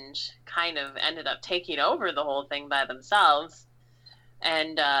Diamond kind of ended up taking over the whole thing by themselves.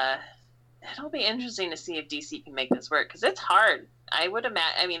 And it'll be interesting to see if DC can make this work, because it's hard. I would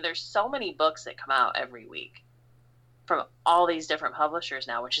imagine, I mean, there's so many books that come out every week from all these different publishers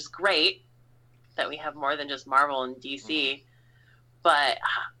now, which is great that we have more than just Marvel and DC. Mm-hmm. But,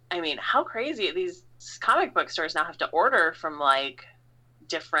 I mean, how crazy these comic book stores now have to order from, like,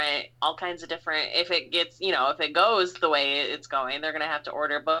 all kinds of different, if it gets, if it goes the way it's going, they're going to have to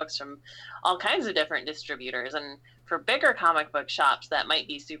order books from all kinds of different distributors. And for bigger comic book shops, that might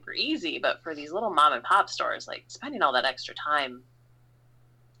be super easy, but for these little mom and pop stores, like, spending all that extra time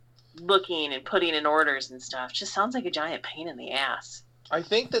looking and putting in orders and stuff just sounds like a giant pain in the ass. I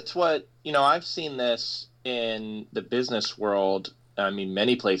think that's what, I've seen this in the business world. I mean,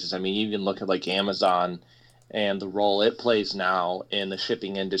 many places. I mean, you even look at like Amazon and the role it plays now in the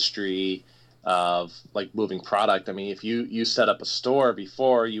shipping industry of like moving product. I mean, if you set up a store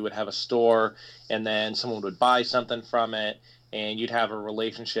before, you would have a store and then someone would buy something from it, and you'd have a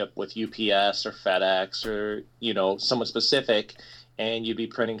relationship with UPS or FedEx or, someone specific, and you'd be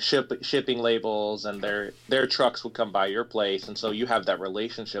printing shipping labels, and their trucks would come by your place. And so you have that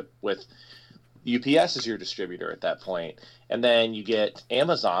relationship with UPS as your distributor at that point. And then you get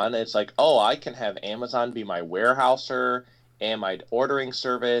Amazon. It's like, oh, I can have Amazon be my warehouser and my ordering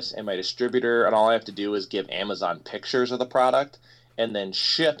service and my distributor, and all I have to do is give Amazon pictures of the product and then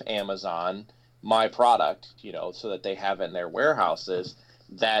ship Amazon my product, so that they have it in their warehouses.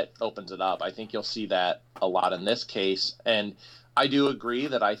 That opens it up. I think you'll see that a lot in this case. And I do agree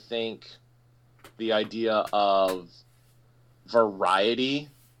that I think the idea of variety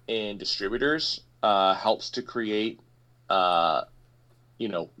in distributors helps to create,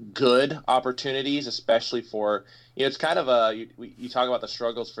 good opportunities, especially for, it's kind of you talk about the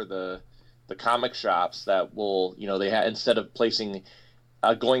struggles for the comic shops that will, they have, instead of placing,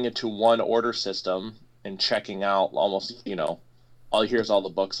 going into one order system and checking out almost, here's all the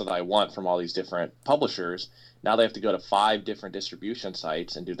books that I want from all these different publishers. Now they have to go to 5 different distribution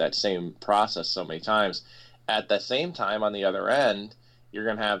sites and do that same process so many times. At the same time, on the other end, you're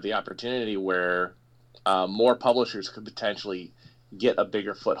going to have the opportunity where more publishers could potentially get a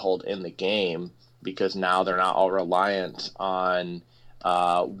bigger foothold in the game, because now they're not all reliant on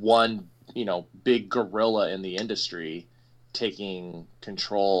one, big gorilla in the industry taking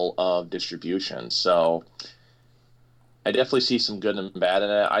control of distribution. So I definitely see some good and bad in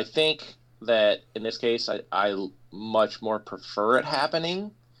it. I think that in this case, I much more prefer it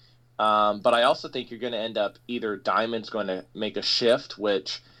happening. But I also think you're going to end up, either Diamond's going to make a shift,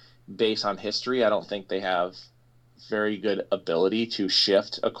 which, based on history, I don't think they have very good ability to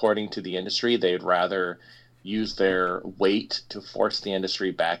shift according to the industry. They'd rather use their weight to force the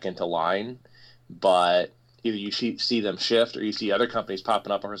industry back into line. But either you see them shift, or you see other companies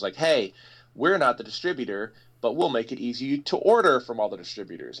popping up where it's like, hey, we're not the distributor, but we'll make it easy to order from all the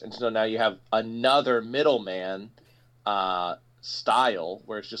distributors. And so now you have another middleman style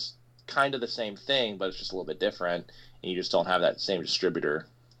where it's just kind of the same thing, but it's just a little bit different, and you just don't have that same distributor.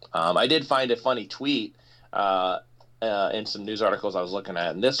 I did find a funny tweet in some news articles I was looking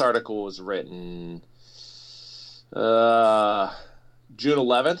at, and this article was written June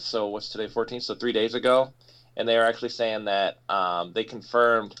 11th, so what's today, 14th, so 3 days ago, and they are actually saying that they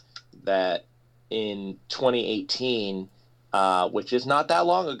confirmed that in 2018, which is not that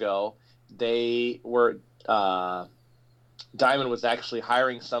long ago, they were Diamond was actually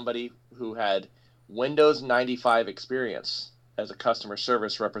hiring somebody who had Windows 95 experience as a customer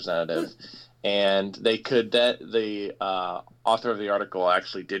service representative, and they could that the author of the article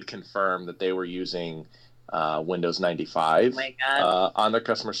actually did confirm that they were using Windows 95 on their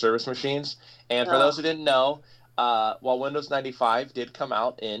customer service machines. And for those who didn't know, while Windows 95 did come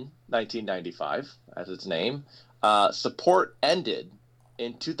out in 1995 as its name, support ended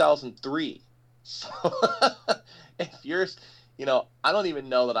in 2003. So if you're, I don't even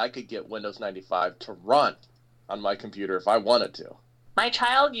know that I could get Windows 95 to run on my computer if I wanted to. My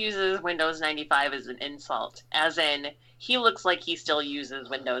child uses Windows 95 as an insult, as in he looks like he still uses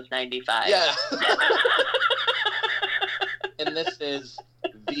Windows 95. Yeah. And this is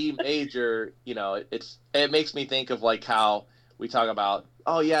the major, it makes me think of like how we talk about,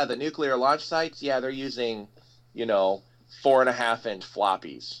 oh yeah, the nuclear launch sites, yeah, they're using, 4.5-inch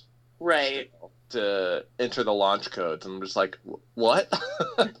floppies. Right. To enter the launch codes. And I'm just like, what?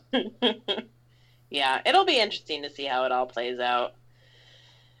 Yeah, it'll be interesting to see how it all plays out.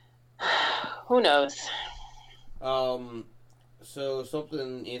 Who knows? So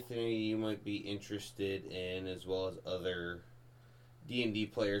something, Anthony, you might be interested in, as well as other D&D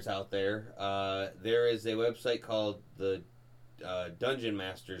players out there. There is a website called the Dungeon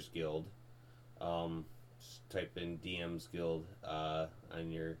Masters Guild. Just type in DM's Guild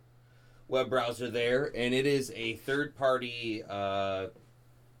on your web browser there, and it is a third-party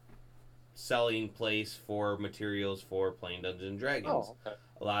selling place for materials for playing Dungeons and Dragons. Oh, okay.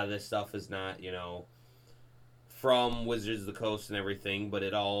 A lot of this stuff is not, from Wizards of the Coast and everything, but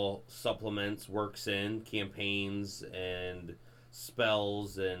it all supplements, works in campaigns and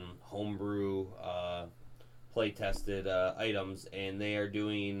spells and homebrew play-tested items, and they are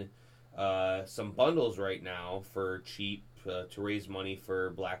doing some bundles right now for cheap to raise money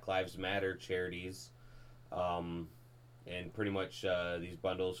for Black Lives Matter charities, and pretty much these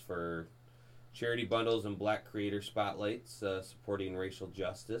bundles for charity bundles and Black creator spotlights supporting racial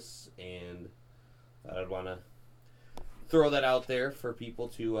justice, and I'd want to throw that out there for people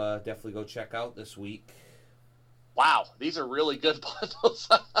to definitely go check out this week. Wow, these are really good bundles.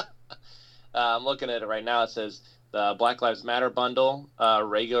 I'm looking at it right now. It says the Black Lives Matter bundle.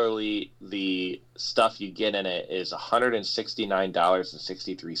 Regularly, the stuff you get in it is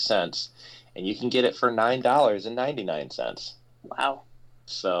 $169.63, and you can get it for $9.99. Wow.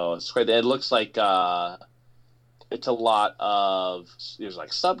 So it's great. It looks like it's a lot of, there's like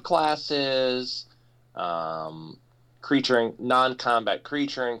subclasses, non-combat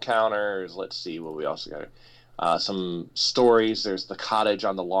creature encounters. Let's see what we also got. Some stories. There's the Cottage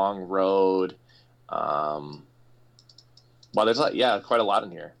on the Long Road. Well, there's quite a lot in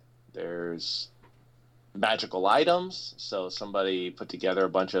here. There's magical items. So somebody put together a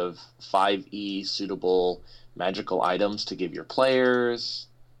bunch of 5e suitable magical items to give your players.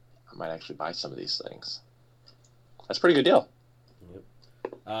 I might actually buy some of these things. That's a pretty good deal. Yep.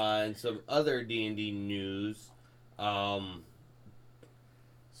 And some other D&D news.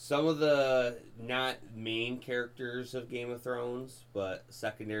 Some of the not main characters of Game of Thrones, but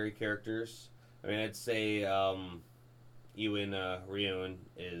secondary characters. I mean, I'd say Ewan Rioun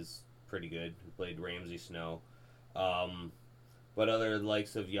is pretty good, who played Ramsay Snow. But other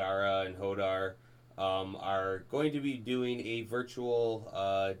likes of Yara and Hodor are going to be doing a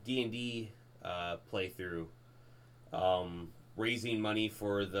virtual D&D playthrough, raising money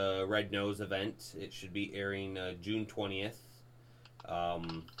for the Red Nose event. It should be airing June 20th.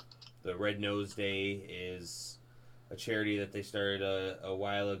 The Red Nose Day is a charity that they started a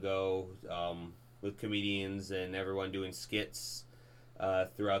while ago with comedians and everyone doing skits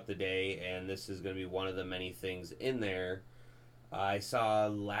throughout the day, and this is going to be one of the many things in there. I saw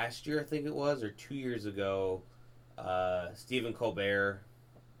last year, I think it was, or 2 years ago, Stephen Colbert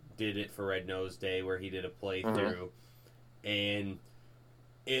did it for Red Nose Day, where he did a playthrough, and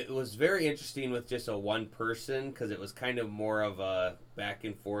it was very interesting with just a one person, because it was kind of more of a back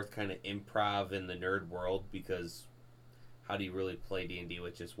and forth kind of improv in the nerd world, because how do you really play D&D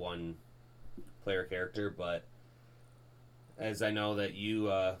with just one player character? But as I know that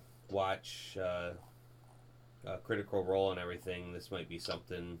you watch Critical Role and everything, this might be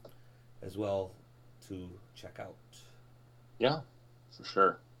something as well to check out. Yeah, for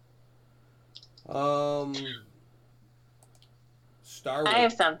sure. Um, Star Wars. I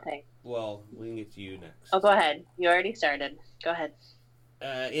have something. Well, we can get to you next. Oh, go ahead. You already started. Go ahead.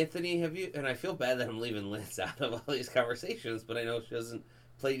 Anthony, have you? And I feel bad that I'm leaving Liz out of all these conversations, but I know she doesn't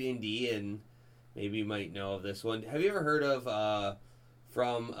play D&D, and maybe you might know of this one. Have you ever heard of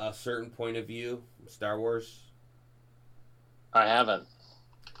From a Certain Point of View, Star Wars? I haven't.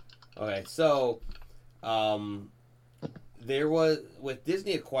 Okay, so there was, with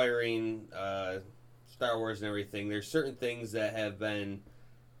Disney acquiring Star Wars and everything, there's certain things that have been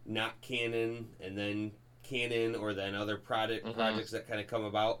not canon and then canon, or then other projects that kind of come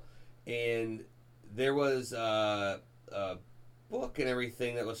about. And there was a book and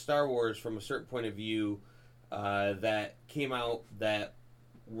everything that was Star Wars From a Certain Point of View that came out that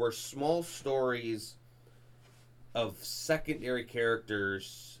were small stories of secondary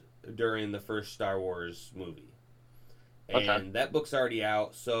characters during the first Star Wars movie. And that book's already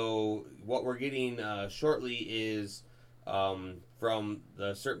out. So what we're getting shortly is from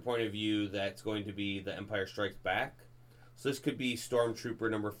the certain point of view that's going to be The Empire Strikes Back. So this could be Stormtrooper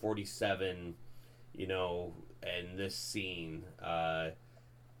number 47, and this scene.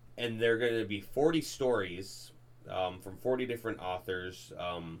 And they're going to be 40 stories from 40 different authors,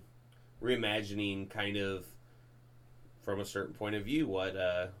 reimagining kind of from a certain point of view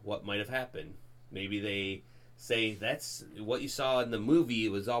what might have happened. Maybe they say that's what you saw in the movie,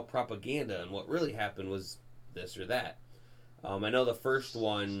 it was all propaganda, and what really happened was this or that. I know the first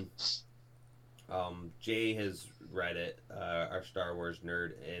one, Jay has read it, our Star Wars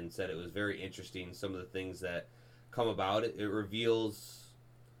nerd, and said it was very interesting. Some of the things that come about it, it reveals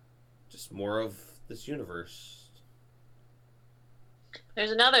just more of this universe.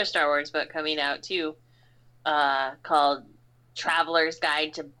 There's another Star Wars book coming out too, called Traveler's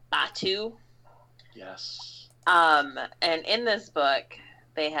Guide to Batuu. Yes. And in this book,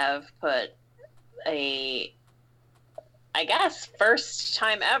 they have put I guess, first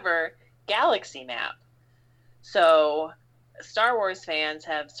time ever galaxy map. So Star Wars fans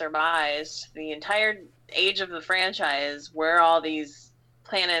have surmised the entire age of the franchise where all these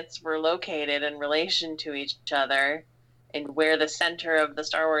planets were located in relation to each other and where the center of the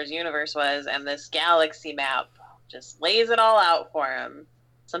Star Wars universe was, and this galaxy map just lays it all out for them.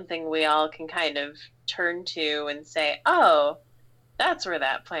 Something we all can kind of turn to and say, oh, that's where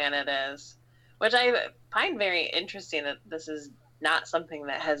that planet is. Which I find very interesting that this is not something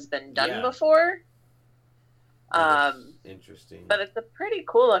that has been done before. Interesting. But it's a pretty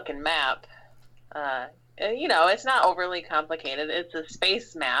cool looking map. It's not overly complicated. It's a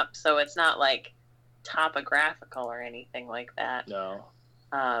space map, so it's not like topographical or anything like that. No.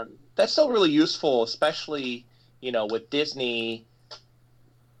 That's still really useful, especially, with Disney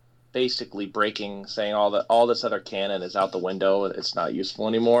basically saying all this other canon is out the window. It's not useful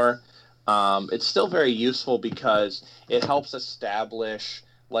anymore. It's still very useful because it helps establish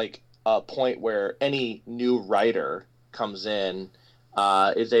like a point where any new writer comes in,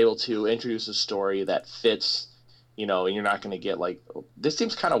 is able to introduce a story that fits, and you're not going to get like, this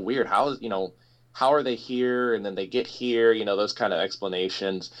seems kind of weird. How are they here? And then they get here, those kind of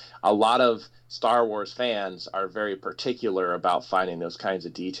explanations. A lot of Star Wars fans are very particular about finding those kinds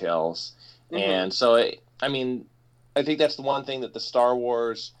of details. Mm-hmm. And so, I think that's the one thing that the Star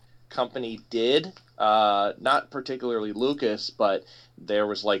Wars company did, not particularly Lucas, but there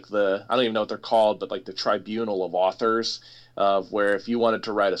was like I don't even know what they're called, but like the tribunal of authors, of where if you wanted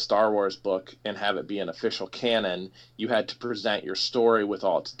to write a Star Wars book and have it be an official canon, you had to present your story with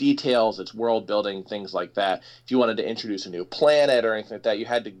all its details, its world building, things like that. If you wanted to introduce a new planet or anything like that, you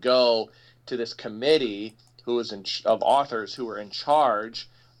had to go to this committee who was of authors who were in charge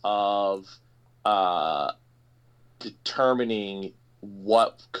of determining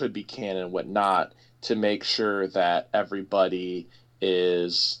what could be canon and what not, to make sure that everybody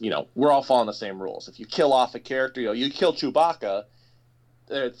is, we're all following the same rules. If you kill off a character, you kill Chewbacca,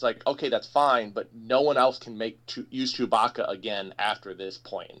 it's like, okay, that's fine, but no one else can use Chewbacca again after this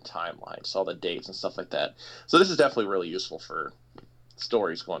point in timeline. So all the dates and stuff like that. So this is definitely really useful for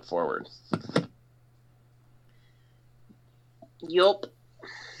stories going forward. Yup.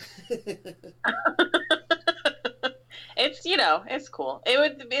 It's it's cool.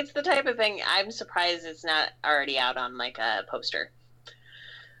 It's the type of thing I'm surprised it's not already out on like a poster.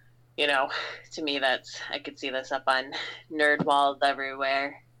 To me I could see this up on nerd walls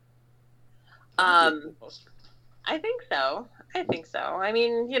everywhere. I think so.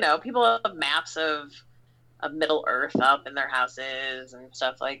 People have maps of Middle Earth up in their houses and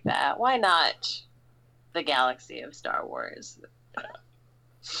stuff like that. Why not the galaxy of Star Wars?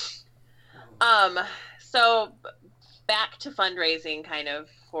 So back to fundraising kind of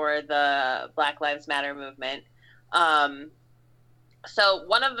for the Black Lives Matter movement. So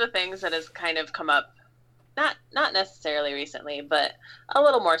one of the things that has kind of come up, not necessarily recently, but a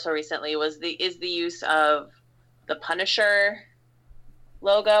little more so recently, is the use of the Punisher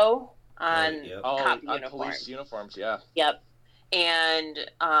logo on cop uniforms. Police uniforms, yeah. Yep. And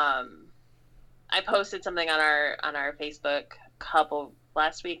I posted something on our Facebook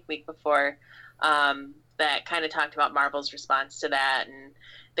last week before, that kind of talked about Marvel's response to that, and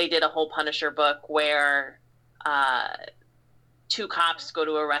they did a whole Punisher book where two cops go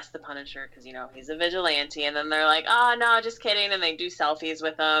to arrest the Punisher because he's a vigilante, and then they're like, "Oh no, just kidding," and they do selfies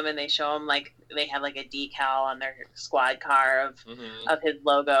with him, and they show him like they have like a decal on their squad car of his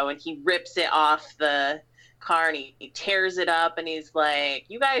logo, and he rips it off the car and he tears it up, and he's like,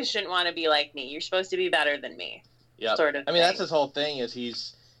 "You guys shouldn't want to be like me. You're supposed to be better than me." Yeah, sort of. I mean, that's his whole thing. Is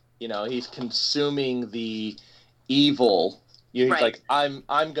he's consuming the evil. He's like, I'm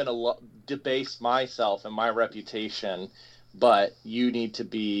gonna debase myself and my reputation, but you need to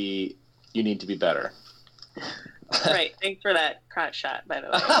be better. Right. Thanks for that crotch shot, by the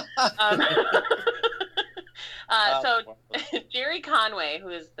way. So Jerry Conway, who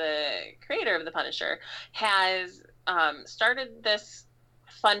is the creator of The Punisher, has started this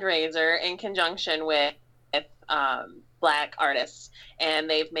fundraiser in conjunction with Black artists, and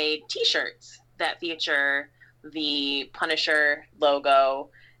they've made T-shirts that feature the Punisher logo,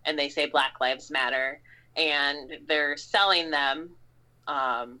 and they say Black Lives Matter, and they're selling them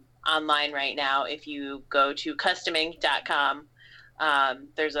online right now. If you go to customink.com,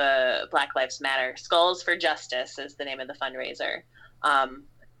 there's a Black Lives Matter. Skulls for Justice is the name of the fundraiser. And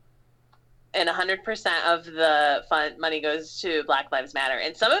 100% of the money goes to Black Lives Matter.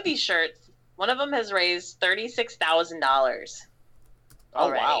 And some of these shirts, one of them has raised $36,000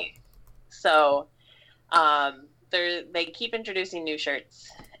 already. Wow. So they keep introducing new shirts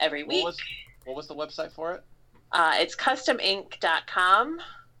every week. What was the website for it? It's customink.com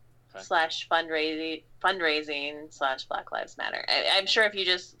 /fundraising/Black Lives Matter. I'm sure if you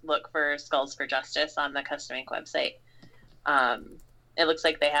just look for Skulls for Justice on the Custom Ink website, it looks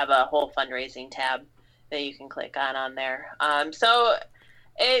like they have a whole fundraising tab that you can click on there. So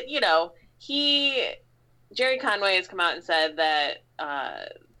Jerry Conway has come out and said that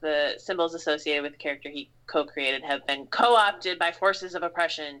the symbols associated with the character he co-created have been co-opted by forces of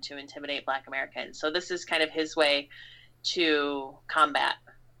oppression to intimidate Black Americans. So this is kind of his way to combat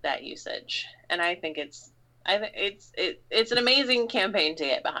that usage, and I think it's an amazing campaign to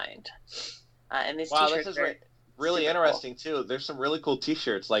get behind. And these t-shirts this is really interesting too. There's some really cool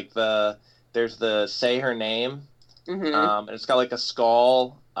T-shirts, like there's the Say Her Name, and it's got like a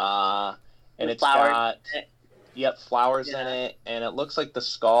skull, and it's got flowers in it, and it looks like the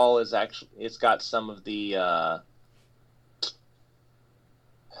skull is it's got some of the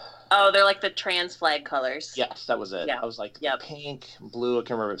they're like the trans flag colors. Yes, that was it. Yeah. I was like, pink, blue, I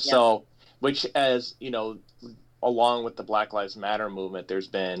can't remember. Yeah. So, which, as along with the Black Lives Matter movement, there's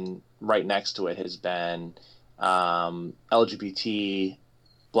been, right next to it has been LGBT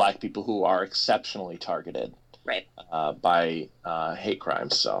Black people who are exceptionally targeted by hate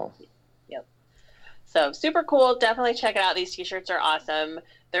crimes. So. Yep. So super cool. Definitely check it out. These t-shirts are awesome.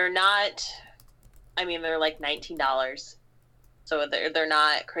 They're not, they're like $19. So they're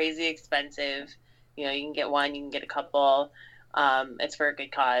not crazy expensive. You can get one, you can get a couple. It's for a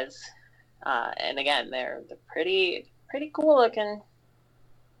good cause. And again, they're pretty cool looking.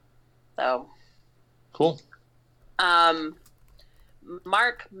 So cool.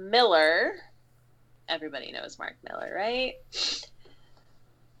 Mark Miller, everybody knows Mark Miller, right?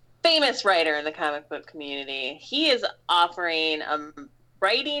 Famous writer in the comic book community. He is offering a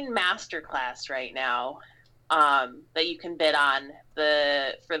writing masterclass right now. That you can bid on.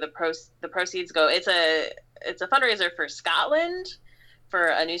 The proceeds go. It's a fundraiser for Scotland, for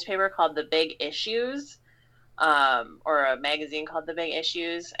a newspaper called The Big Issues, or a magazine called The Big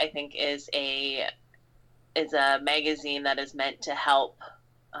Issues. I think is a magazine that is meant to help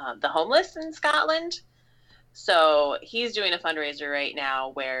the homeless in Scotland. So he's doing a fundraiser right now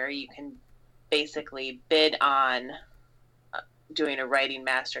where you can basically bid on doing a writing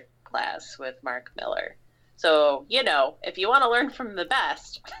masterclass with Mark Miller. So, if you want to learn from the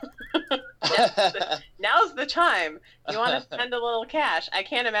best, now's the time. You want to spend a little cash. I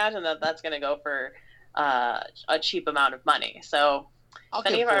can't imagine that that's going to go for a cheap amount of money. So, I'll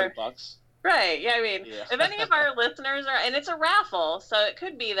give $40. Right. Yeah. If any of our listeners are, and it's a raffle, so it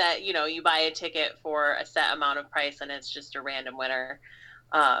could be that, you buy a ticket for a set amount of price and it's just a random winner.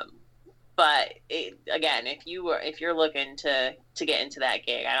 But again, if you're looking to get into that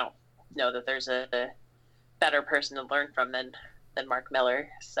gig, I don't know that there's a better person to learn from than Mark Miller.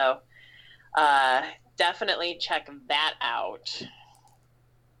 So definitely check that out.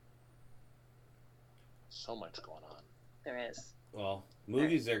 So much going on. There is. Well,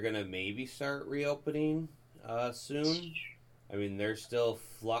 movies are going to maybe start reopening soon. I mean, there's still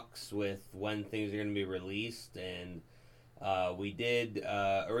flux with when things are going to be released, and we did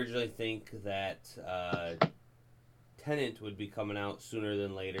originally think that Tenet would be coming out sooner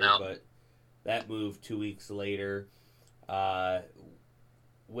than later, but that moved 2 weeks later.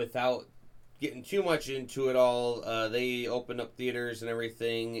 Without getting too much into it all, they opened up theaters and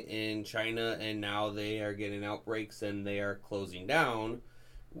everything in China, and now they are getting outbreaks and they are closing down,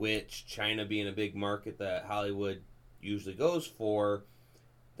 which, China being a big market that Hollywood usually goes for,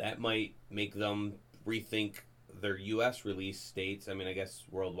 that might make them rethink their U.S. release dates. I mean, I guess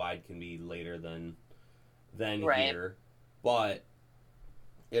worldwide can be later than right. here, but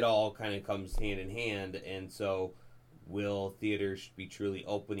it all kind of comes hand in hand, and so will theaters be truly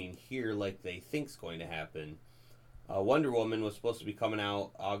opening here like they think's going to happen? Wonder Woman was supposed to be coming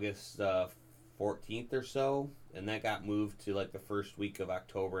out August 14th or so, and that got moved to like the first week of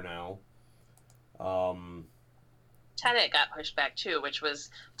October now. Tenet got pushed back too,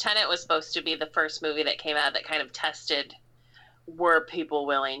 Tenet was supposed to be the first movie that came out that kind of tested, were people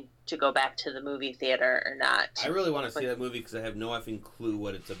willing to go back to the movie theater or not. I really want to see that movie because I have no effing clue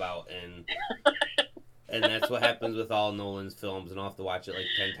what it's about, and and that's what happens with all Nolan's films, and I'll have to watch it like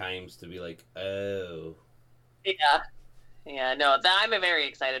 10 times to be like, oh. Yeah, no, I'm very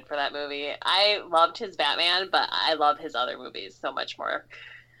excited for that movie. I loved his Batman, but I love his other movies so much more.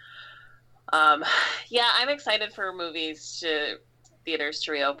 Yeah, I'm excited for theaters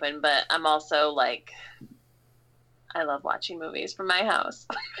to reopen, but I'm also like, I love watching movies from my house.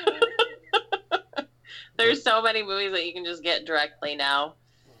 There's so many movies that you can just get directly now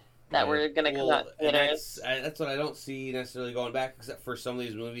that we're going to come out in theaters. That's what I don't see necessarily going back, except for some of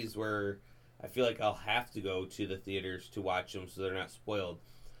these movies where I feel like I'll have to go to the theaters to watch them so they're not spoiled.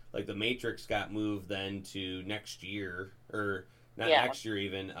 Like The Matrix got moved then to next year, or not next year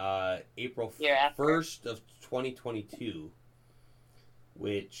even, April 1st of 2022,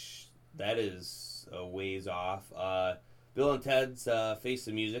 which that is a ways off. Bill and Ted's Face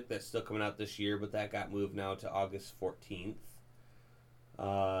the Music, that's still coming out this year, but that got moved now to August 14th.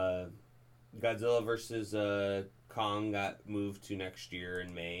 Godzilla vs. Kong got moved to next year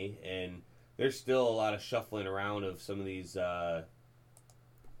in May, and there's still a lot of shuffling around of some of these, I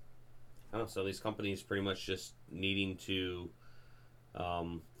don't know, so these companies pretty much just needing to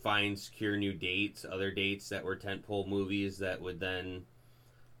find secure new dates, other dates that were tentpole movies that would then,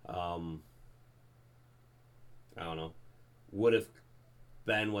 I don't know, would have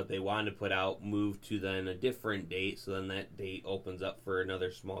been what they wanted to put out, moved to then a different date, so then that date opens up for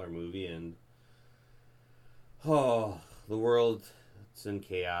another smaller movie, and the world, it's in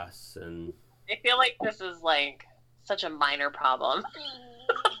chaos. And I feel like this is like such a minor problem.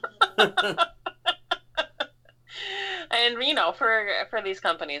 And you know, for these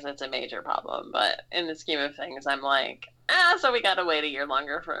companies it's a major problem, but in the scheme of things I'm like, so we gotta wait a year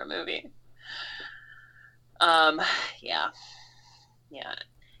longer for a movie. Yeah.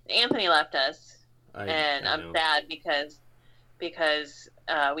 Anthony left us, and I'm sad because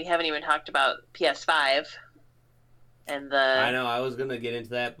we haven't even talked about PS5 and the. I know, I was gonna get into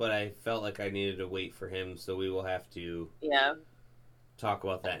that, but I felt like I needed to wait for him, so we will have to talk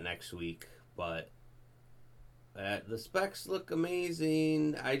about that next week. But the specs look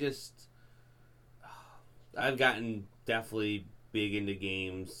amazing. I've gotten definitely big into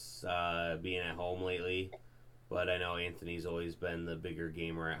games, being at home lately. But I know Anthony's always been the bigger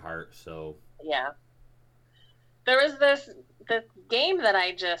gamer at heart, so. Yeah. There was this game that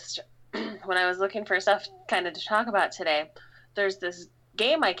I just, when I was looking for stuff kind of to talk about today, there's this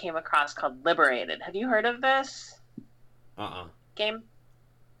game I came across called Liberated. Have you heard of this game?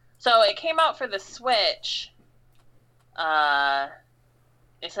 So it came out for the Switch.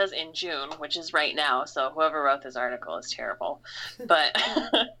 It says in June, which is right now, so whoever wrote this article is terrible. But,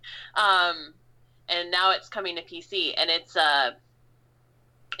 and now it's coming to PC, and it's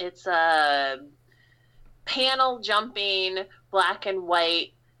a panel jumping black and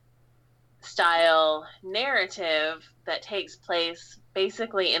white style narrative that takes place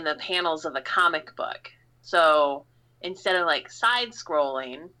basically in the panels of a comic book. So instead of like side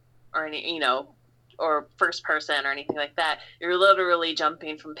scrolling or any, or first person or anything like that, you're literally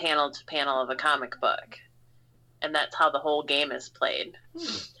jumping from panel to panel of a comic book, and that's how the whole game is played.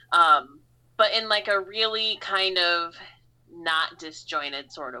 But in like a really kind of not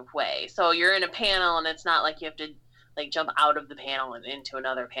disjointed sort of way. So you're in a panel, and it's not like you have to like jump out of the panel and into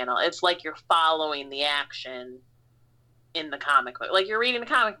another panel. It's like you're following the action in the comic book. Like you're reading the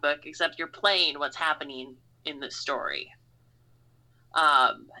comic book, except you're playing what's happening in the story.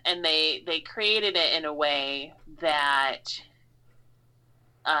 And they created it in a way that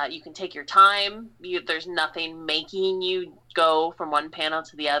you can take your time. There's nothing making you go from one panel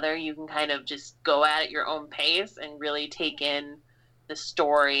to the other. You can kind of just go at it your own pace and really take in the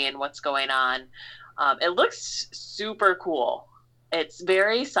story and what's going on. It looks super cool. It's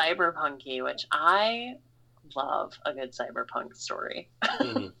very cyberpunky, which I love a good cyberpunk story.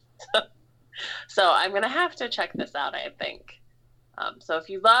 Mm-hmm. So I'm going to have to check this out, I think. So if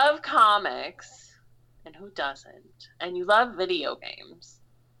you love comics, and who doesn't, and you love video games,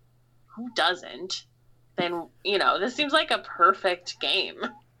 who doesn't, then, this seems like a perfect game.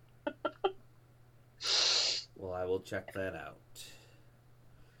 Well, I will check that out.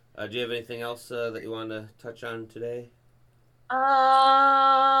 Do you have anything else that you want to touch on today? No.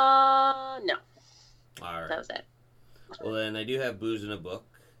 All right. That was it. Well, then I do have Booze in a Book,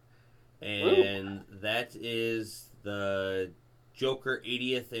 and that is the Joker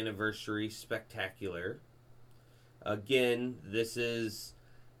 80th Anniversary Spectacular. Again, this is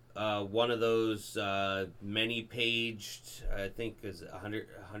one of those many-paged, I think is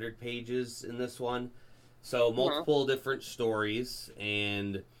 100 pages in this one. So multiple different stories,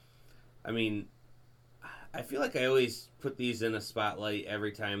 and I mean, I feel like I always put these in a spotlight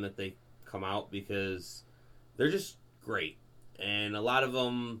every time that they come out because they're just great. And a lot of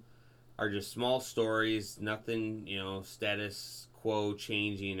them are just small stories, nothing, status quo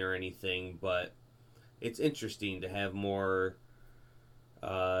changing or anything, but it's interesting to have more,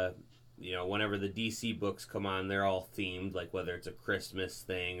 whenever the DC books come on, they're all themed, like whether it's a Christmas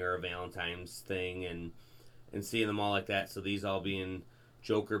thing or a Valentine's thing, and seeing them all like that. So these all being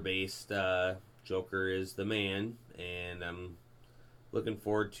Joker-based, Joker is the man, and I'm looking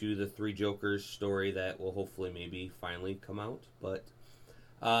forward to the Three Jokers story that will hopefully maybe finally come out. But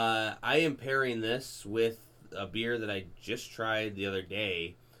I am pairing this with a beer that I just tried the other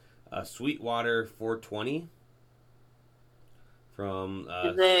day, Sweetwater 420 from...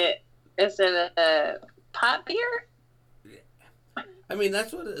 Is it a pot beer? I mean,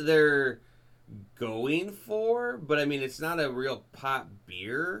 that's what they're going for, but I mean, it's not a real pot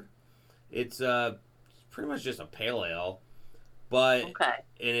beer. It's pretty much just a pale ale, but and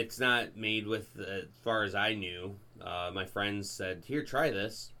it's not made with, as far as I knew, my friends said, here, try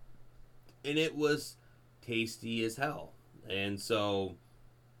this, and it was tasty as hell. And so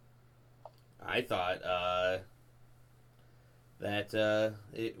I thought that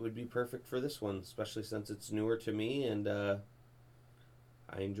it would be perfect for this one, especially since it's newer to me, and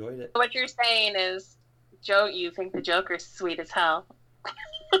I enjoyed it. What you're saying is, Joe, you think the Joker's sweet as hell.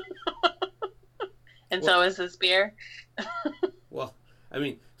 And so is this beer. Well, I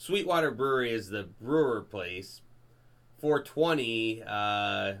mean, Sweetwater Brewery is the brewer place. 420,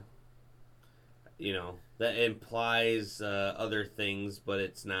 that implies other things, but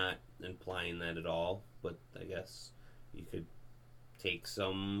it's not implying that at all. But I guess you could take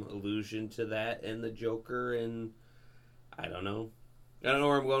some allusion to that in the Joker, and I don't know. I don't know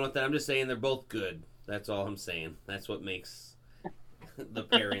where I'm going with that. I'm just saying they're both good. That's all I'm saying. That's what makes the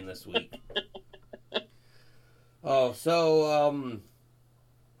pairing this week. Oh, so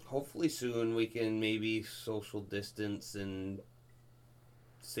hopefully soon we can maybe social distance and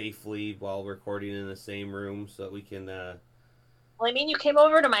safely while recording in the same room so that we can... Well, I mean, you came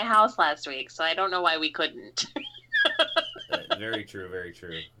over to my house last week, so I don't know why we couldn't. Very true, very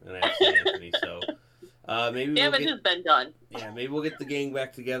true. And I have to see Anthony, so... maybe damage has been done. Yeah, maybe we'll get the gang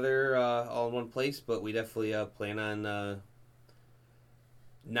back together all in one place, but we definitely plan on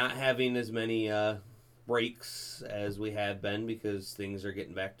not having as many breaks as we have been because things are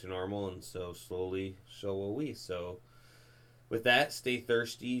getting back to normal, and so slowly so will we. So with that, stay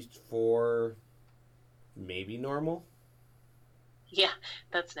thirsty for maybe normal. Yeah,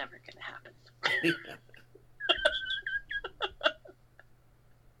 that's never going to happen.